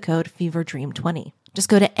up with the code FEVERDREAM20. Just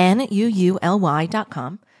go to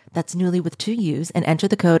NUULY.com. That's Nuuly with 2 U's, and enter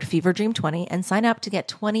the code FEVERDREAM20 and sign up to get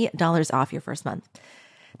 $20 off your first month.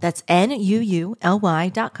 That's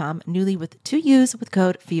NUULY.com, Nuuly with 2 U's with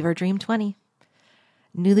code FEVERDREAM20.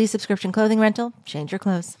 Nuuly subscription clothing rental. Change your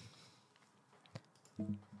clothes.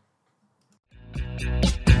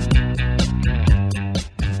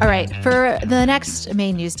 All right, for the next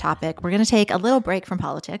main news topic, we're going to take a little break from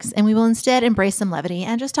politics, and we will instead embrace some levity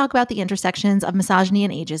and just talk about the intersections of misogyny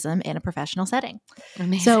and ageism in a professional setting.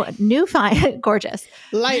 Amazing. So gorgeous.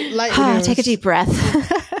 Light Take a deep breath.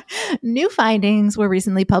 New findings were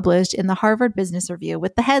recently published in the Harvard Business Review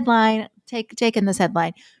with the headline, take in this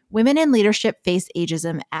headline, Women in Leadership Face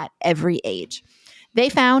Ageism at Every Age. They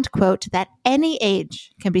found, quote, that any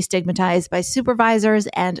age can be stigmatized by supervisors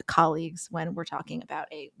and colleagues when we're talking about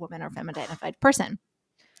a woman or femme-identified person.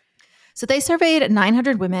 So they surveyed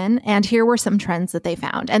 900 women, and here were some trends that they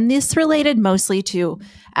found. And this related mostly to,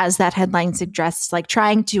 as that headline suggests, like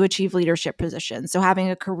trying to achieve leadership positions. So having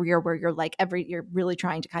a career where you're you're really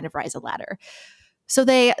trying to kind of rise a ladder. So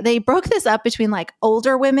they broke this up between like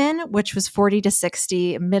older women, which was 40 to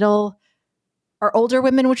 60, older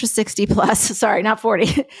women, which was 60 plus. Sorry, not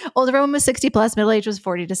 40. Older women was 60 plus, middle age was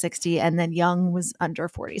 40 to 60, and then young was under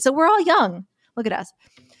 40. So we're all young. Look at us.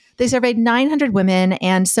 They surveyed 900 women.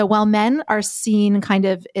 And so while men are seen kind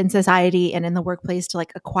of in society and in the workplace to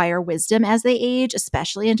like acquire wisdom as they age,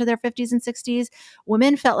 especially into their 50s and 60s,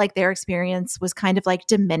 women felt like their experience was kind of like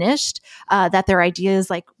diminished, that their ideas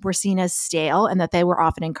like were seen as stale, and that they were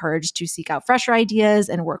often encouraged to seek out fresher ideas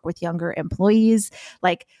and work with younger employees.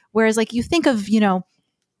 Whereas like you think of,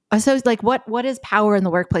 so like what is power in the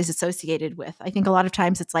workplace associated with? I think a lot of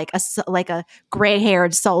times it's like a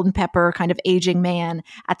gray-haired, salt and pepper kind of aging man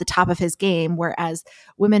at the top of his game, whereas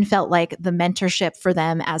women felt like the mentorship for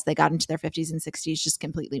them as they got into their 50s and 60s just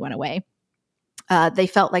completely went away. They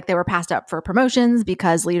felt like they were passed up for promotions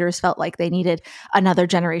because leaders felt like they needed another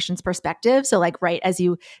generation's perspective. So like right as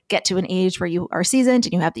you get to an age where you are seasoned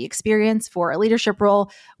and you have the experience for a leadership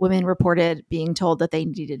role, women reported being told that they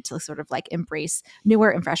needed to sort of like embrace newer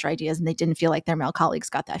and fresher ideas, and they didn't feel like their male colleagues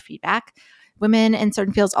got that feedback. Women in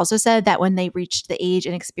certain fields also said that when they reached the age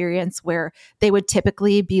and experience where they would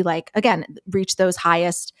typically be like, again, reach those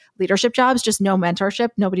highest leadership jobs, just no mentorship,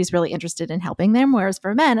 nobody's really interested in helping them. Whereas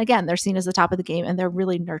for men, again, they're seen as the top of the game and they're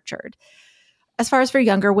really nurtured. As far as for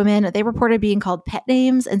younger women, they reported being called pet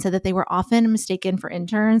names and said that they were often mistaken for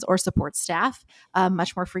interns or support staff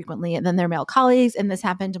much more frequently than their male colleagues. And this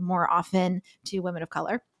happened more often to women of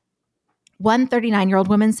color. One 39-year-old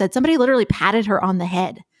woman said somebody literally patted her on the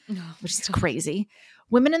head, which is crazy.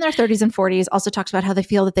 Women in their 30s and 40s also talked about how they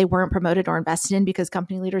feel that they weren't promoted or invested in because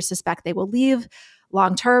company leaders suspect they will leave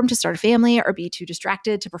long-term to start a family or be too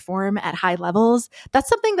distracted to perform at high levels. That's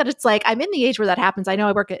something that it's like, I'm in the age where that happens. I know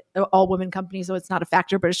I work at all women companies, so it's not a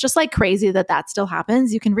factor, but it's just like crazy that that still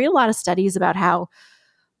happens. You can read a lot of studies about how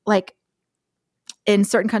like in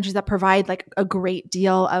certain countries that provide like a great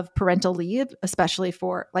deal of parental leave, especially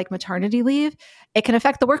for like maternity leave, it can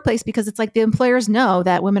affect the workplace because it's like the employers know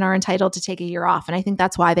that women are entitled to take a year off. And I think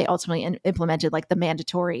that's why they ultimately implemented like the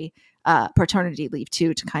mandatory paternity leave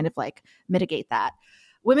too, to kind of like mitigate that.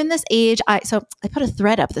 Women this age, I put a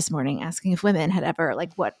thread up this morning asking if women had ever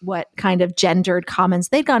like what kind of gendered comments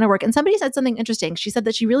they'd gone to work. And somebody said something interesting. She said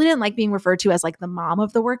that she really didn't like being referred to as like the mom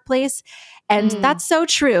of the workplace. And that's so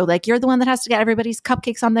true. Like you're the one that has to get everybody's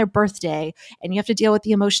cupcakes on their birthday and you have to deal with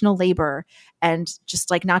the emotional labor and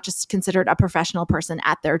just like not just considered a professional person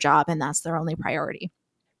at their job. And that's their only priority.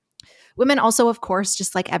 Women also, of course,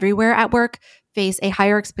 just like everywhere at work, face a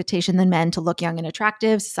higher expectation than men to look young and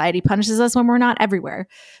attractive. Society punishes us when we're not everywhere.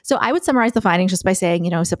 So I would summarize the findings just by saying,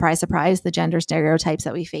 surprise, surprise, the gender stereotypes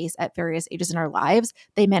that we face at various ages in our lives,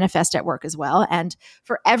 they manifest at work as well. And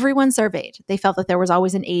for everyone surveyed, they felt that there was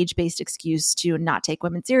always an age-based excuse to not take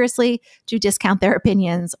women seriously, to discount their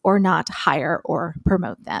opinions, or not hire or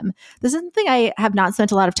promote them. This is something I have not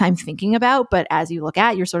spent a lot of time thinking about, but as you look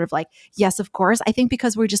at, you're sort of like, yes, of course. I think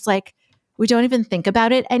because we're just like, we don't even think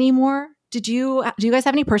about it anymore. Do you guys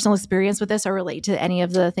have any personal experience with this or relate to any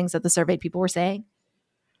of the things that the surveyed people were saying?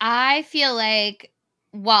 I feel like,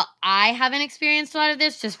 well, I haven't experienced a lot of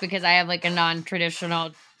this just because I have like a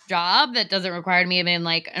non-traditional job that doesn't require me to be in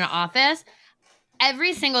like an office.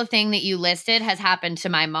 Every single thing that you listed has happened to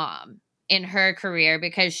my mom in her career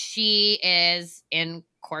because she is in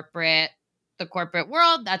the corporate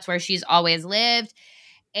world. That's where she's always lived.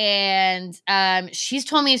 And she's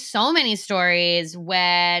told me so many stories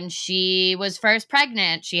when she was first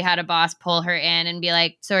pregnant. She had a boss pull her in and be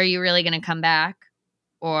like, so are you really going to come back?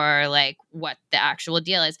 Or like what the actual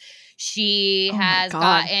deal is. She's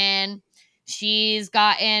gotten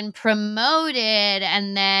promoted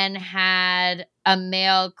and then had a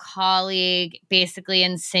male colleague basically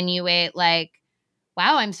insinuate like,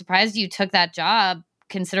 wow, I'm surprised you took that job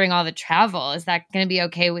considering all the travel. Is that going to be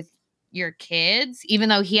okay with your kids? Even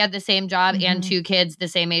though he had the same job and two kids the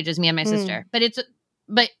same age as me and my sister.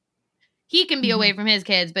 But he can be away from his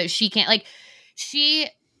kids, but she can't. Like, she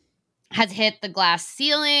has hit the glass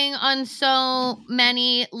ceiling on so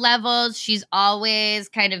many levels. She's always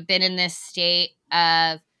kind of been in this state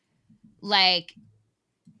of like,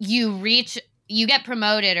 you get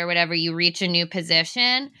promoted or whatever, you reach a new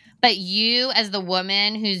position, but you as the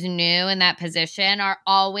woman who's new in that position are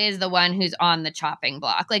always the one who's on the chopping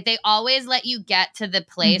block. Like they always let you get to the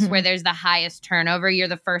place where there's the highest turnover. You're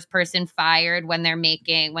the first person fired when they're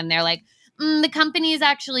like, the company is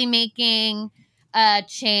actually making a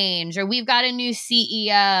change, or we've got a new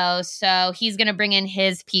CEO, so he's going to bring in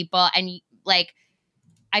his people. And like,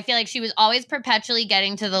 I feel like she was always perpetually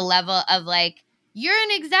getting to the level of like, you're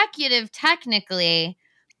an executive technically,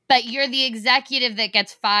 but you're the executive that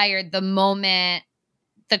gets fired the moment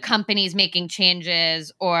the company's making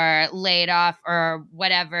changes or laid off or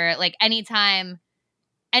whatever. Like anytime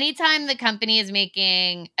the company is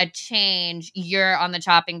making a change, you're on the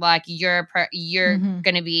chopping block. You're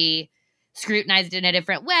going to be scrutinized in a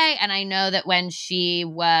different way. And I know that when she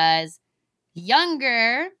was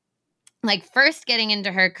younger, like first getting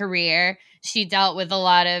into her career, she dealt with a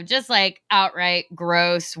lot of just like outright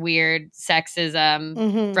gross, weird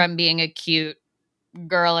sexism from being a cute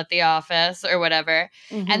girl at the office or whatever.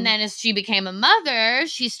 And then as she became a mother,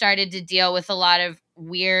 she started to deal with a lot of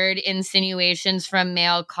weird insinuations from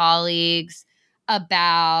male colleagues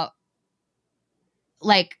about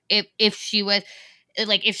like if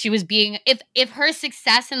her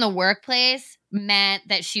success in the workplace meant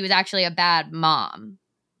that she was actually a bad mom.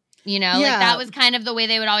 Like that was kind of the way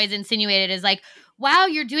they would always insinuate it, is like, wow,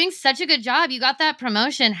 you're doing such a good job. You got that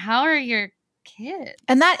promotion. How are your kids?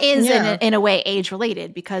 And that is in a way age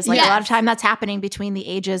related because like a lot of time that's happening between the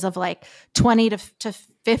ages of like 20 to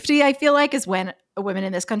 50, I feel like, is when women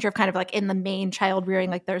in this country are kind of like in the main child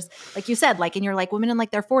rearing. Like there's, like you said, like, and you're like women in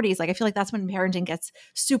like their 40s. Like I feel like that's when parenting gets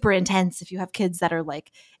super intense. If you have kids that are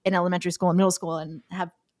like in elementary school and middle school and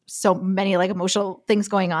have so many like emotional things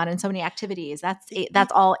going on and so many activities,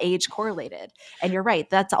 that's all age correlated. And you're right,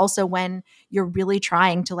 that's also when you're really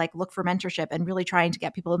trying to like look for mentorship and really trying to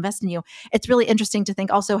get people to invest in you. It's really interesting to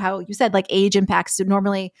think also how you said like age impacts. So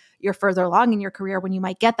normally you're further along in your career when you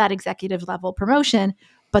might get that executive level promotion,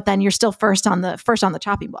 but then you're still first on the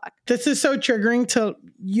chopping block. This is so triggering to,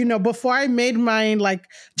 before I made my like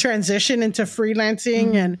transition into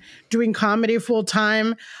freelancing and doing comedy full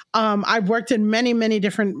time, I've worked in many, many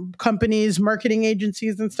different companies, marketing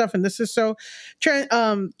agencies and stuff. And this is so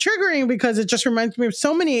triggering because it just reminds me of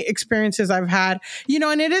so many experiences I've had,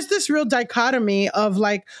 and it is this real dichotomy of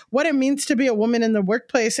like what it means to be a woman in the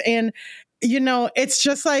workplace. And, it's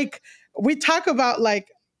just like, we talk about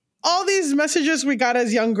like all these messages we got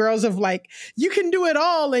as young girls of like, you can do it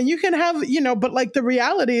all and you can have, but like the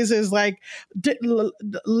reality is like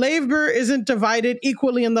labor isn't divided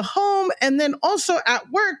equally in the home. And then also at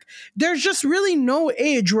work, there's just really no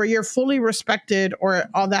age where you're fully respected or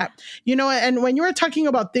all that, and when you were talking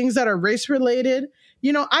about things that are race related,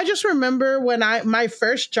 I just remember when my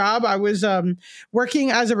first job, I was working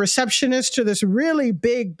as a receptionist to this really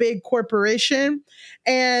big corporation.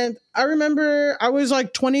 And I remember I was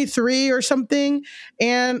like 23 or something.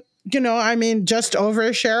 And, just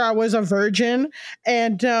overshare. I was a virgin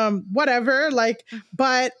and whatever. Like,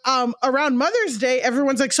 but around Mother's Day,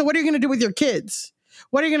 everyone's like, so what are you going to do with your kids?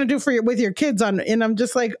 What are you going to do with your kids on? And I'm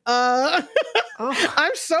just like, I'm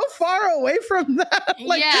so far away from that.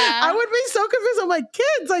 Like, I would be so confused. I'm like,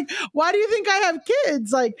 kids, like, why do you think I have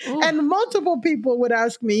kids? Like, and multiple people would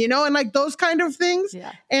ask me, and like those kind of things.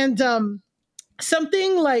 Yeah. And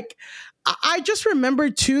something like, I just remember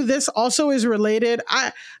too, this also is related.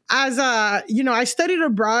 I studied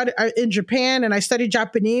abroad in Japan and I studied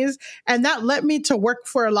Japanese, and that led me to work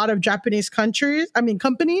for a lot of Japanese companies.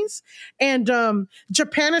 And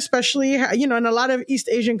Japan especially, and a lot of East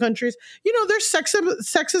Asian countries, there's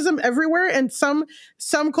sexism everywhere, and some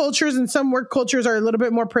cultures and some work cultures are a little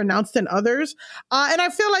bit more pronounced than others. And I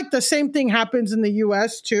feel like the same thing happens in the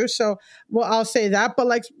US too. So, I'll say that. But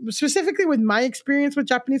like specifically with my experience with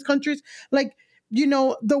Japanese countries, like,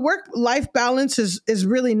 the work-life balance is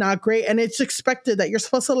really not great. And it's expected that you're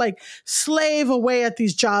supposed to like slave away at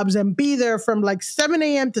these jobs and be there from like 7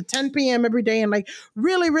 a.m. to 10 p.m. every day and like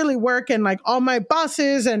really, really work. And like all my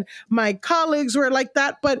bosses and my colleagues were like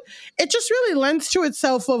that. But it just really lends to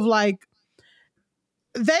itself of like,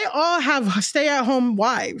 they all have stay-at-home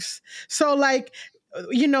wives. So like,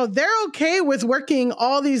 they're okay with working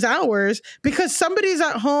all these hours because somebody's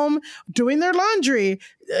at home doing their laundry,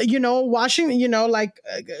 washing,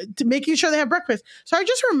 making sure they have breakfast. So I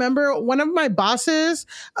just remember one of my bosses,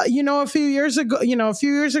 a few years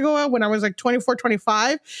ago when I was like 24,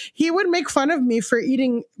 25, he would make fun of me for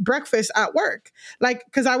eating breakfast at work. Like,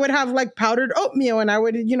 cause I would have like powdered oatmeal and I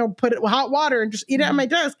would, put it with hot water and just eat it at my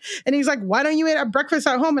desk. And he's like, why don't you eat breakfast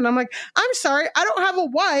at home? And I'm like, I'm sorry, I don't have a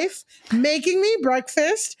wife making me breakfast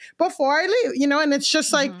before I leave, and it's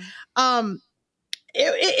just like,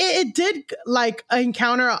 it did like I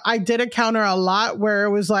did encounter a lot where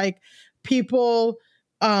it was like people,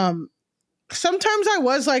 sometimes I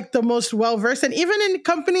was like the most well-versed, and even in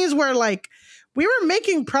companies where like we were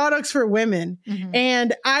making products for women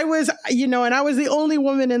and I was, and I was the only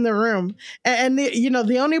woman in the room and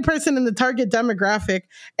the only person in the target demographic,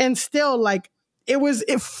 and still like, it was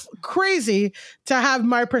crazy to have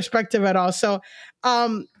my perspective at all. So,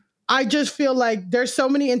 I just feel like there's so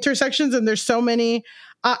many intersections and there's so many,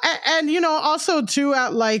 and also too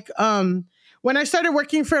at like, when I started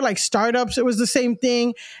working for like startups, it was the same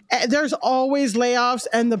thing. There's always layoffs,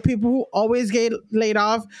 and the people who always get laid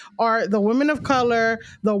off are the women of color,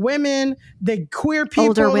 the women, the queer people,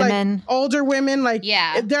 older women. Like,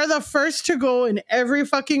 they're the first to go in every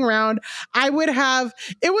fucking round.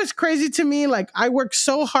 It was crazy to me. Like, I worked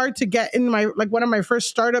so hard to get in one of my first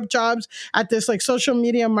startup jobs at this like social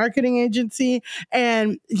media marketing agency.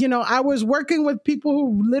 And, I was working with people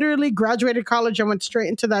who literally graduated college and went straight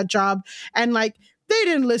into that job. And like, they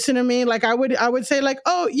didn't listen to me. Like I would say like,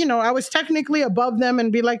 oh, I was technically above them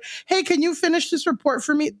and be like, hey, can you finish this report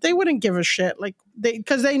for me? They wouldn't give a shit. Like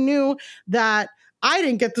because they knew that I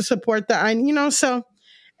didn't get the support that so.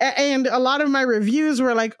 And a lot of my reviews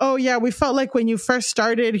were like, oh yeah, we felt like when you first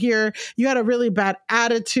started here, you had a really bad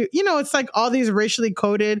attitude. It's like all these racially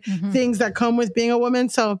coded things that come with being a woman.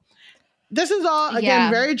 So this is all,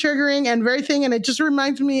 again, very triggering and very thing. And it just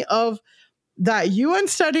reminds me of that UN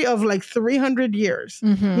study of like 300 years,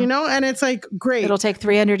 and it's like, great. It'll take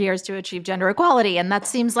 300 years to achieve gender equality. And that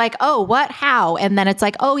seems like, oh, what, how? And then it's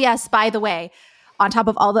like, oh yes, by the way, on top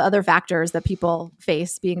of all the other factors that people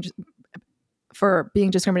face for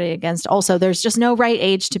being discriminated against, also, there's just no right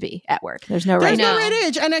age to be at work. There's no right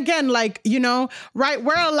age. And again, like, right,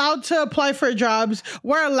 we're allowed to apply for jobs.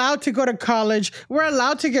 We're allowed to go to college. We're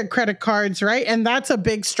allowed to get credit cards, right? And that's a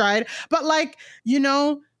big stride. But like,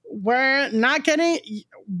 we're not getting,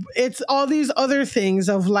 it's all these other things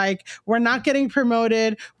of like, we're not getting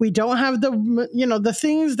promoted. We don't have the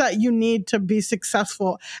things that you need to be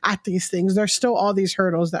successful at these things. There's still all these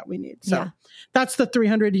hurdles that we need. So that's the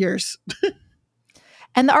 300 years.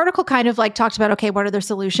 And the article kind of like talked about, okay, what are their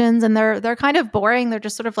solutions? And they're kind of boring. They're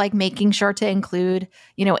just sort of like making sure to include,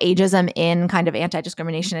 ageism in kind of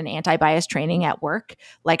anti-discrimination and anti-bias training at work,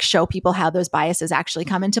 like show people how those biases actually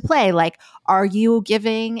come into play. Like, are you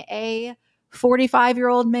giving a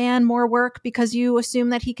 45-year-old man more work because you assume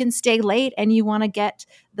that he can stay late and you want to get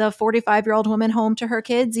the 45-year-old woman home to her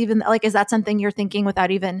kids? Even like, is that something you're thinking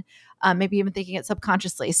without even maybe even thinking it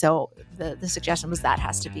subconsciously? So the suggestion was that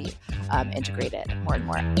has to be integrated more and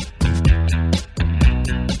more.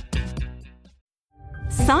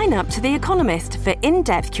 Sign up to The Economist for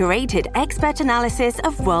in-depth curated expert analysis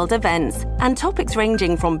of world events and topics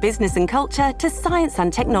ranging from business and culture to science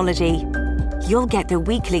and technology. You'll get the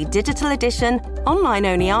weekly digital edition,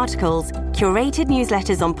 online-only articles, curated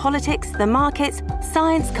newsletters on politics, the markets,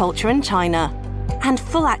 science, culture, and China, and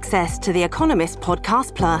full access to The Economist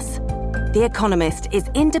Podcast Plus. The Economist is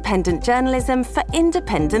independent journalism for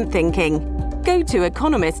independent thinking. Go to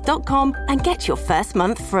economist.com and get your first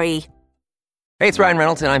month free. Hey, it's Ryan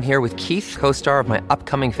Reynolds, and I'm here with Keith, co-star of my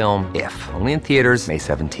upcoming film, If, only in theaters May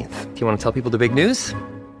 17th. Do you want to tell people the big news?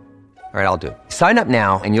 All right, I'll do it. Sign up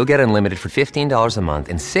now and you'll get unlimited for $15 a month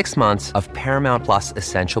and 6 months of Paramount Plus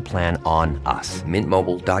Essential Plan on us.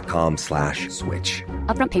 MintMobile.com/switch.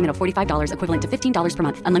 Upfront payment of $45 equivalent to $15 per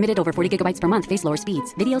month. Unlimited over 40 gigabytes per month. Face lower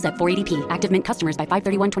speeds. Videos at 480p. Active Mint customers by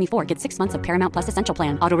 531.24 get 6 months of Paramount Plus Essential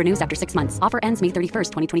Plan. Auto renews after 6 months. Offer ends May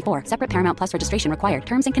 31st, 2024. Separate Paramount Plus registration required.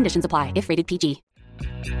 Terms and conditions apply if rated PG.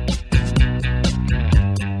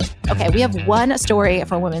 Okay, we have one story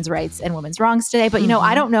for women's rights and women's wrongs today, but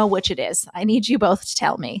I don't know which it is. I need you both to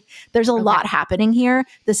tell me. There's a lot happening here.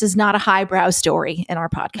 This is not a highbrow story in our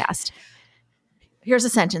podcast. Here's a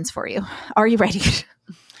sentence for you. Are you ready?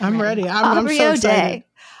 I'm ready. I'm so excited.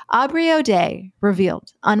 Aubrey O'Day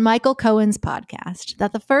revealed on Michael Cohen's podcast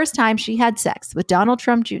that the first time she had sex with Donald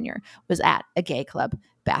Trump Jr. was at a gay club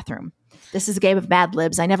bathroom. This is a game of Mad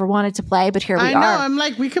Libs I never wanted to play, but here we are. I know. I'm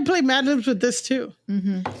like, we could play Mad Libs with this too.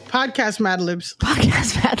 Mm-hmm. Podcast Mad Libs.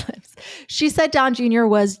 Podcast Mad Libs. She said Don Jr.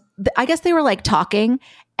 was, I guess they were like talking,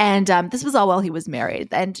 and this was all while he was married.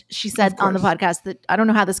 And she said on the podcast that, I don't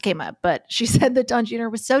know how this came up, but she said that Don Jr.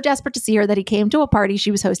 was so desperate to see her that he came to a party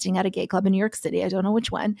she was hosting at a gay club in New York City. I don't know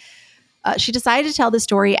which one. She decided to tell the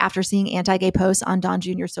story after seeing anti-gay posts on Don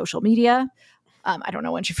Jr.'s social media. I don't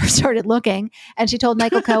know when she first started looking. And she told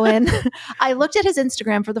Michael Cohen, I looked at his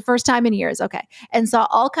Instagram for the first time in years, and saw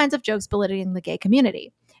all kinds of jokes belittling the gay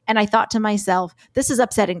community. And I thought to myself, this is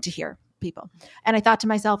upsetting to hear, people. And I thought to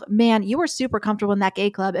myself, man, you were super comfortable in that gay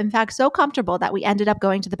club. In fact, so comfortable that we ended up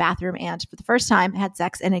going to the bathroom and for the first time had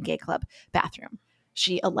sex in a gay club bathroom.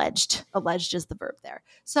 She alleged. Alleged is the verb there.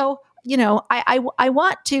 So, I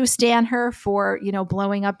want to stand her for,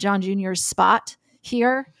 blowing up John Jr.'s spot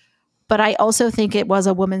here. But I also think it was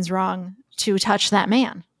a woman's wrong to touch that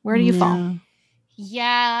man. Where do you fall?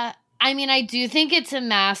 Yeah. I mean, I do think it's a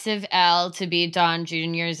massive L to be Don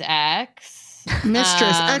Jr.'s ex.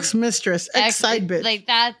 Ex-mistress, ex-side bitch. Like,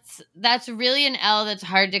 that's really an L that's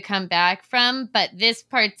hard to come back from. But this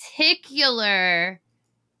particular,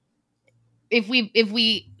 if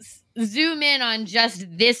we zoom in on just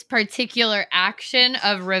this particular action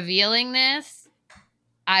of revealing this,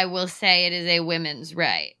 I will say it is a women's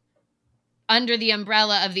right. Under the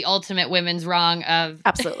umbrella of the ultimate women's wrong of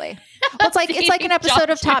absolutely. Well, it's like an episode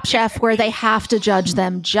of Top Chef where they have to judge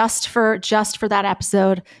them just for that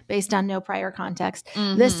episode based on no prior context.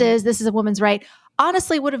 Mm-hmm. This is a woman's right.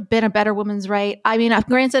 Honestly, would have been a better woman's right. I mean,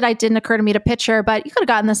 granted, it didn't occur to me to pitch her, but you could have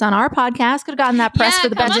gotten this on our podcast. Could have gotten that press for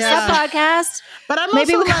the Betches Up podcast. But I'm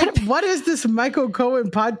also like, what is this Michael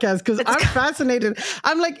Cohen podcast? Because I'm fascinated.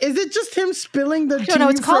 I'm like, is it just him spilling the tea? No,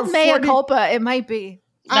 it's called Mea Culpa. It might be.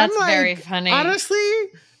 That's very funny. Honestly,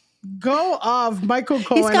 go off Michael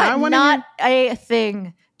Cohen. He's got not a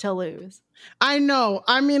thing to lose. I know.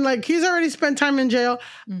 I mean, like, he's already spent time in jail.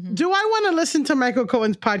 Mm-hmm. Do I want to listen to Michael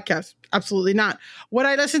Cohen's podcast? Absolutely not. Would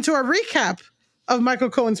I listen to a recap of Michael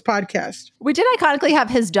Cohen's podcast? We did iconically have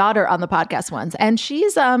his daughter on the podcast once, and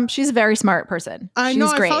she's a very smart person. I know.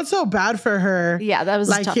 I felt so bad for her. Yeah, that was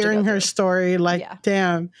like tough hearing her story. Like,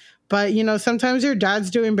 damn. But, sometimes your dads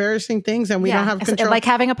do embarrassing things and we don't have control. Like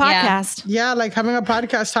having a podcast. Yeah, like having a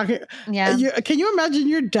podcast talking. Yeah. Can you imagine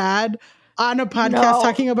your dad on a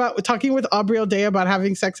podcast talking with Aubrey O'Day about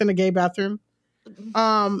having sex in a gay bathroom?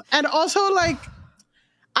 And also, like,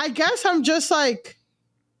 I guess I'm just like,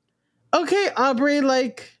 okay, Aubrey,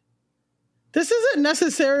 like, this isn't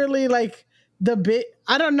necessarily like the bit.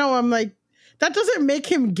 I don't know. I'm like, that doesn't make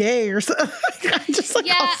him gay or something. I'm just like,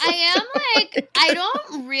 yeah, I am like, I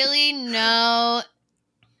don't really know.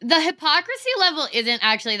 The hypocrisy level isn't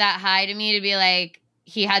actually that high to me to be like,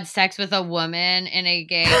 he had sex with a woman in a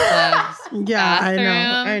gay club's bathroom.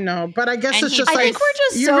 I know. But I guess it's just I like, think we're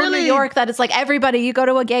just so New York that it's like everybody, you go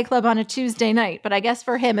to a gay club on a Tuesday night. But I guess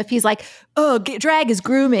for him, if he's like, oh, drag is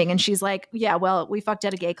grooming, and she's like, yeah, well, we fucked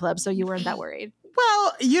at a gay club, so you weren't that worried.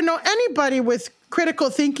 Well, anybody with critical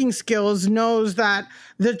thinking skills knows that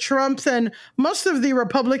the Trumps and most of the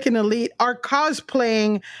Republican elite are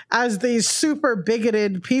cosplaying as these super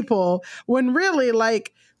bigoted people when really,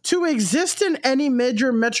 like, to exist in any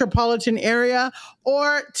major metropolitan area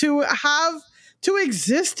or to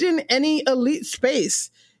exist in any elite space,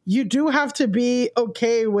 you do have to be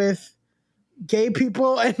okay with gay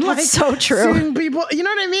people and That's so true. seeing people, you know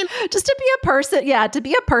what I mean? Just to be a person, to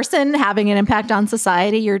be a person having an impact on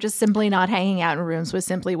society, you're just simply not hanging out in rooms with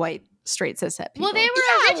simply white, straight, cishet people. Well, they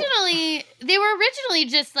were originally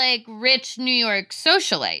just like rich New York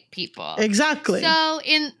socialite people. Exactly. So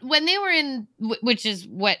when they were in, which is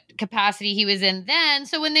what capacity he was in then.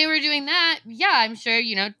 So when they were doing that, yeah, I'm sure,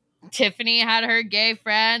 Tiffany had her gay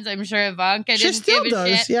friends. I'm sure Ivanka didn't give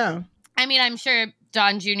a shit. Yeah. I mean, I'm sure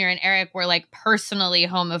Don Jr. and Eric were like personally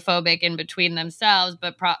homophobic in between themselves,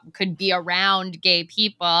 but could be around gay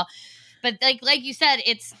people. But like you said,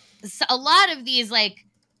 it's a lot of these like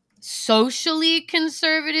socially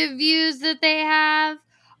conservative views that they have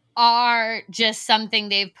are just something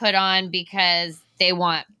they've put on because they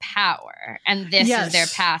want power, and this is their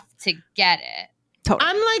path to get it. Totally.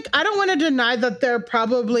 I'm like, I don't want to deny that they're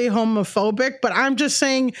probably homophobic, but I'm just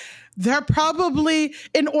saying they're probably,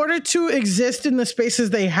 in order to exist in the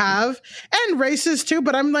spaces they have, and racist too,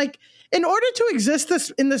 but I'm like, in order to exist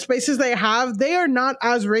in the spaces they have, they are not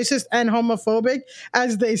as racist and homophobic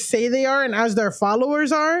as they say they are and as their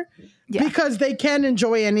followers are, because they can't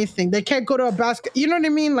enjoy anything. They can't go to a basket. You know what I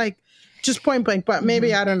mean? Like, just point blank, but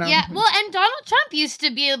maybe, I don't know. Yeah, well, and Donald Trump used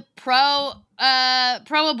to be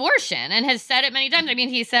pro-abortion and has said it many times. I mean,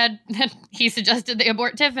 he said that he suggested they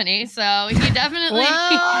abort Tiffany, so he definitely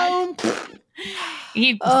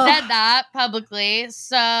he said that publicly.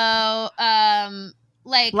 So,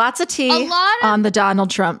 like, lots of tea on the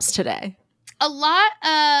Donald Trumps today. A lot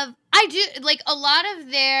of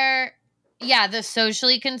their, the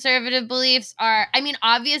socially conservative beliefs are, I mean,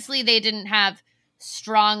 obviously they didn't have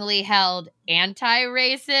strongly held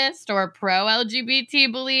anti-racist or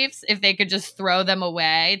pro-LGBT beliefs if they could just throw them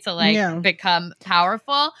away to become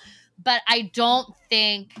powerful. But I don't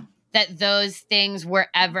think that those things were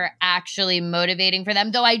ever actually motivating for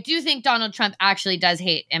them. Though I do think Donald Trump actually does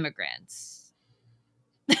hate immigrants.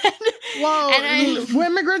 Well,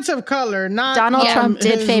 immigrants of color, not Donald Trump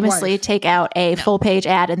did famously wife. take out a full-page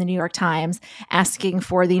ad in the New York Times asking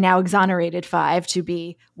for the now exonerated 5 to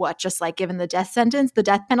be just like given the death sentence, the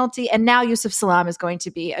death penalty, and now Yusuf Salaam is going to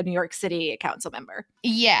be a New York City council member.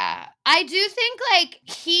 Yeah, I do think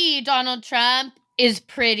Donald Trump is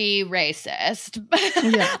pretty racist.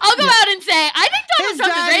 I'll go out and say I think Donald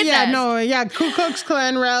Trump is racist. Ku Klux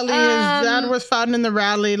Klan rally. His dad was found in the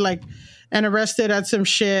rally, and arrested at some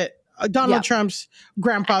shit. Donald Trump's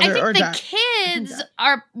grandfather or dad. I think the kids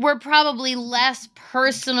were probably less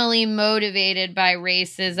personally motivated by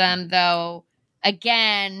racism, though.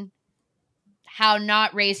 Again, how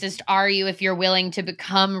not racist are you if you're willing to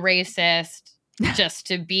become racist just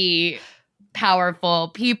to be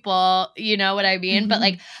powerful people? You know what I mean? Mm-hmm.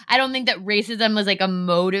 But I don't think that racism was a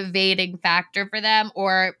motivating factor for them,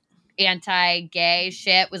 or anti-gay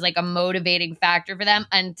shit was a motivating factor for them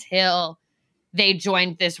until they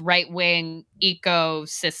joined this right-wing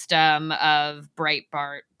ecosystem of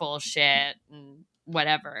Breitbart bullshit and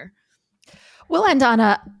whatever. We'll end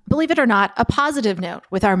on believe it or not, a positive note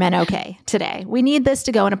with our Men Okay today. We need this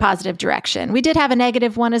to go in a positive direction. We did have a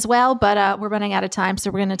negative one as well, but we're running out of time,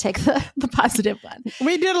 so we're going to take the positive one.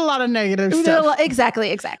 We did a lot of negative stuff.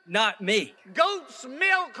 Exactly. Not me. Goat's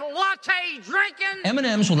milk latte drinking.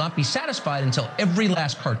 M&Ms will not be satisfied until every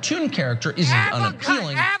last cartoon character isn't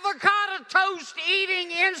unappealing. Avocado toast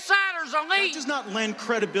eating insiders elite. That does not lend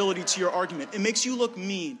credibility to your argument. It makes you look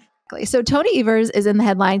mean. So Tony Evers is in the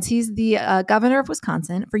headlines. He's the governor of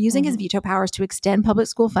Wisconsin for using his veto powers to extend public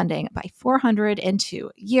school funding by 402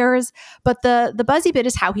 years. But the buzzy bit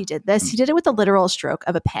is how he did this. He did it with the literal stroke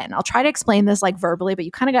of a pen. I'll try to explain this verbally, but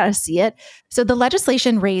you kind of got to see it. So the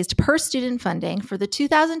legislation raised per student funding for the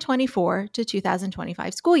 2024 to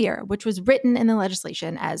 2025 school year, which was written in the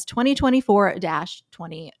legislation as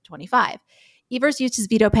 2024-2025. Evers used his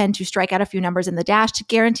veto pen to strike out a few numbers in the dash to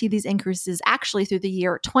guarantee these increases actually through the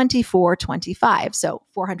year 2425, so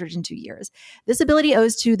 402 years. This ability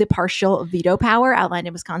owes to the partial veto power outlined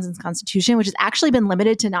in Wisconsin's constitution, which has actually been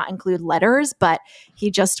limited to not include letters, but he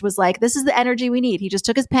just was like, this is the energy we need. He just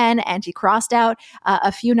took his pen and he crossed out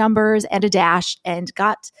a few numbers and a dash and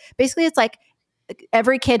got, basically it's like,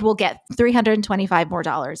 every kid will get $325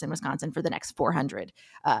 more in Wisconsin for the next 400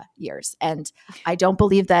 years. And I don't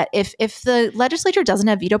believe that if the legislature doesn't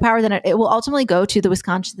have veto power, then it will ultimately go to the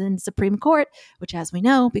Wisconsin Supreme Court, which, as we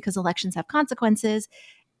know, because elections have consequences,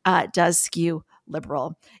 does skew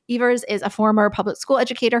liberal. Evers is a former public school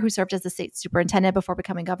educator who served as the state superintendent before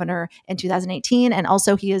becoming governor in 2018. And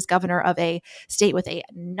also he is governor of a state with a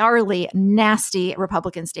gnarly, nasty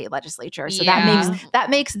Republican state legislature. So that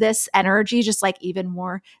makes this energy just like even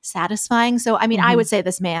more satisfying. So, I mean, I would say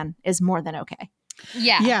this man is more than okay.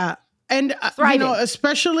 Yeah. Yeah. And,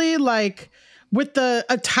 especially like with the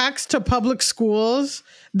attacks to public schools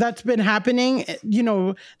that's been happening,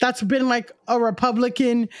 that's been like a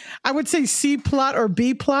Republican, I would say C plot or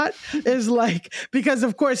B plot is like, because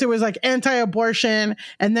of course it was like anti-abortion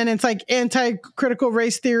and then it's like anti-critical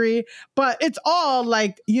race theory, but it's all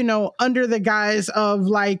like, under the guise of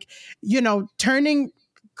like,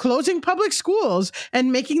 closing public schools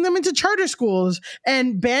and making them into charter schools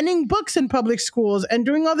and banning books in public schools and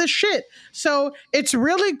doing all this shit. So it's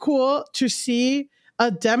really cool to see a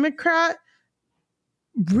Democrat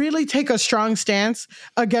really take a strong stance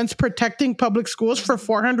against protecting public schools for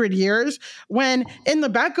 400 years when in the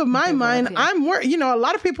back of my mind, I'm worried, a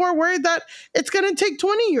lot of people are worried that it's going to take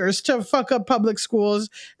 20 years to fuck up public schools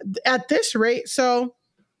at this rate. So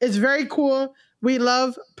it's very cool. We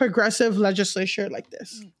love progressive legislature like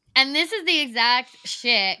this. And this is the exact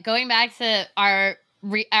shit, going back to our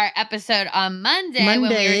episode on Monday when we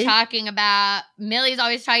were talking about, Millie's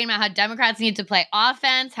always talking about how Democrats need to play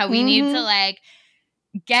offense, how we need to like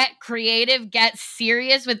get creative, get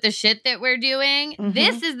serious with the shit that we're doing.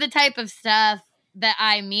 This is the type of stuff that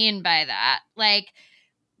I mean by that. Like,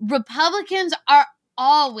 Republicans are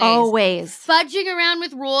always fudging around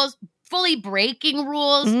with rules, fully breaking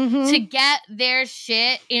rules to get their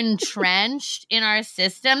shit entrenched in our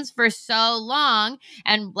systems for so long.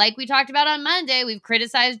 And like we talked about on Monday, we've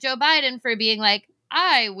criticized Joe Biden for being like,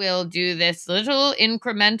 I will do this little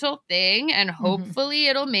incremental thing and hopefully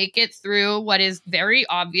it'll make it through what is very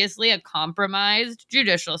obviously a compromised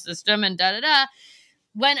judicial system and da-da-da.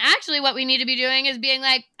 When actually what we need to be doing is being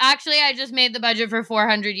like, actually, I just made the budget for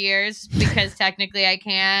 400 years because technically I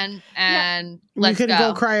can, and let's go. You can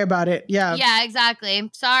go cry about it. Yeah. Yeah, exactly.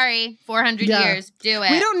 Sorry, 400 years. Do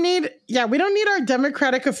it. We don't need our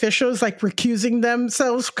Democratic officials like recusing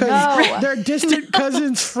themselves because their distant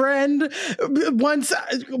cousin's friend once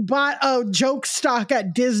bought a joke stock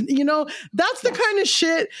at Disney. That's the kind of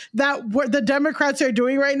shit that the Democrats are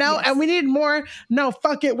doing right now. And we need more. No,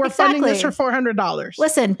 fuck it. We're funding this for $400.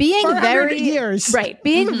 Listen, being very years. Right.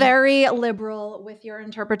 Being very liberal with your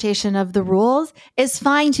interpretation of the rules is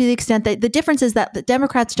fine to the extent that the difference is that the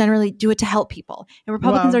Democrats generally do it to help people and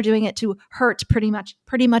Republicans are doing it to hurt pretty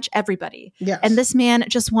much everybody. Yes. And this man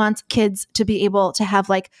just wants kids to be able to have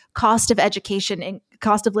like cost of education and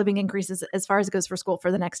cost of living increases as far as it goes for school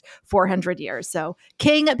for the next 400 years. So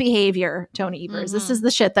king behavior, Tony Evers. This is the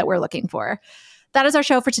shit that we're looking for. That is our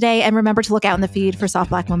show for today. And remember to look out in the feed for Soft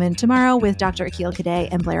Black Woman tomorrow with Dr. Akil Kadey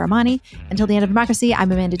and Blair Amani. Until the end of democracy,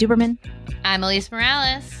 I'm Amanda Duberman. I'm Elise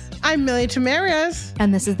Morales. I'm Millie Tamarias.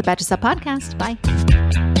 And this is the Betches Up Podcast. Bye.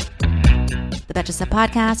 The Betches Up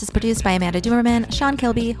Podcast is produced by Amanda Duberman, Sean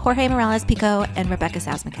Kilby, Jorge Morales-Pico, and Rebecca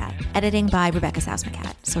Sausmacat. Editing by Rebecca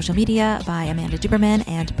Sausmacat. Social media by Amanda Duberman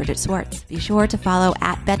and Bridget Swartz. Be sure to follow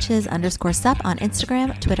at Betches_Sup on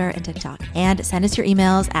Instagram, Twitter, and TikTok. And send us your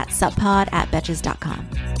emails at suppod@betches.com.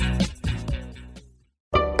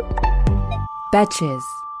 Betches.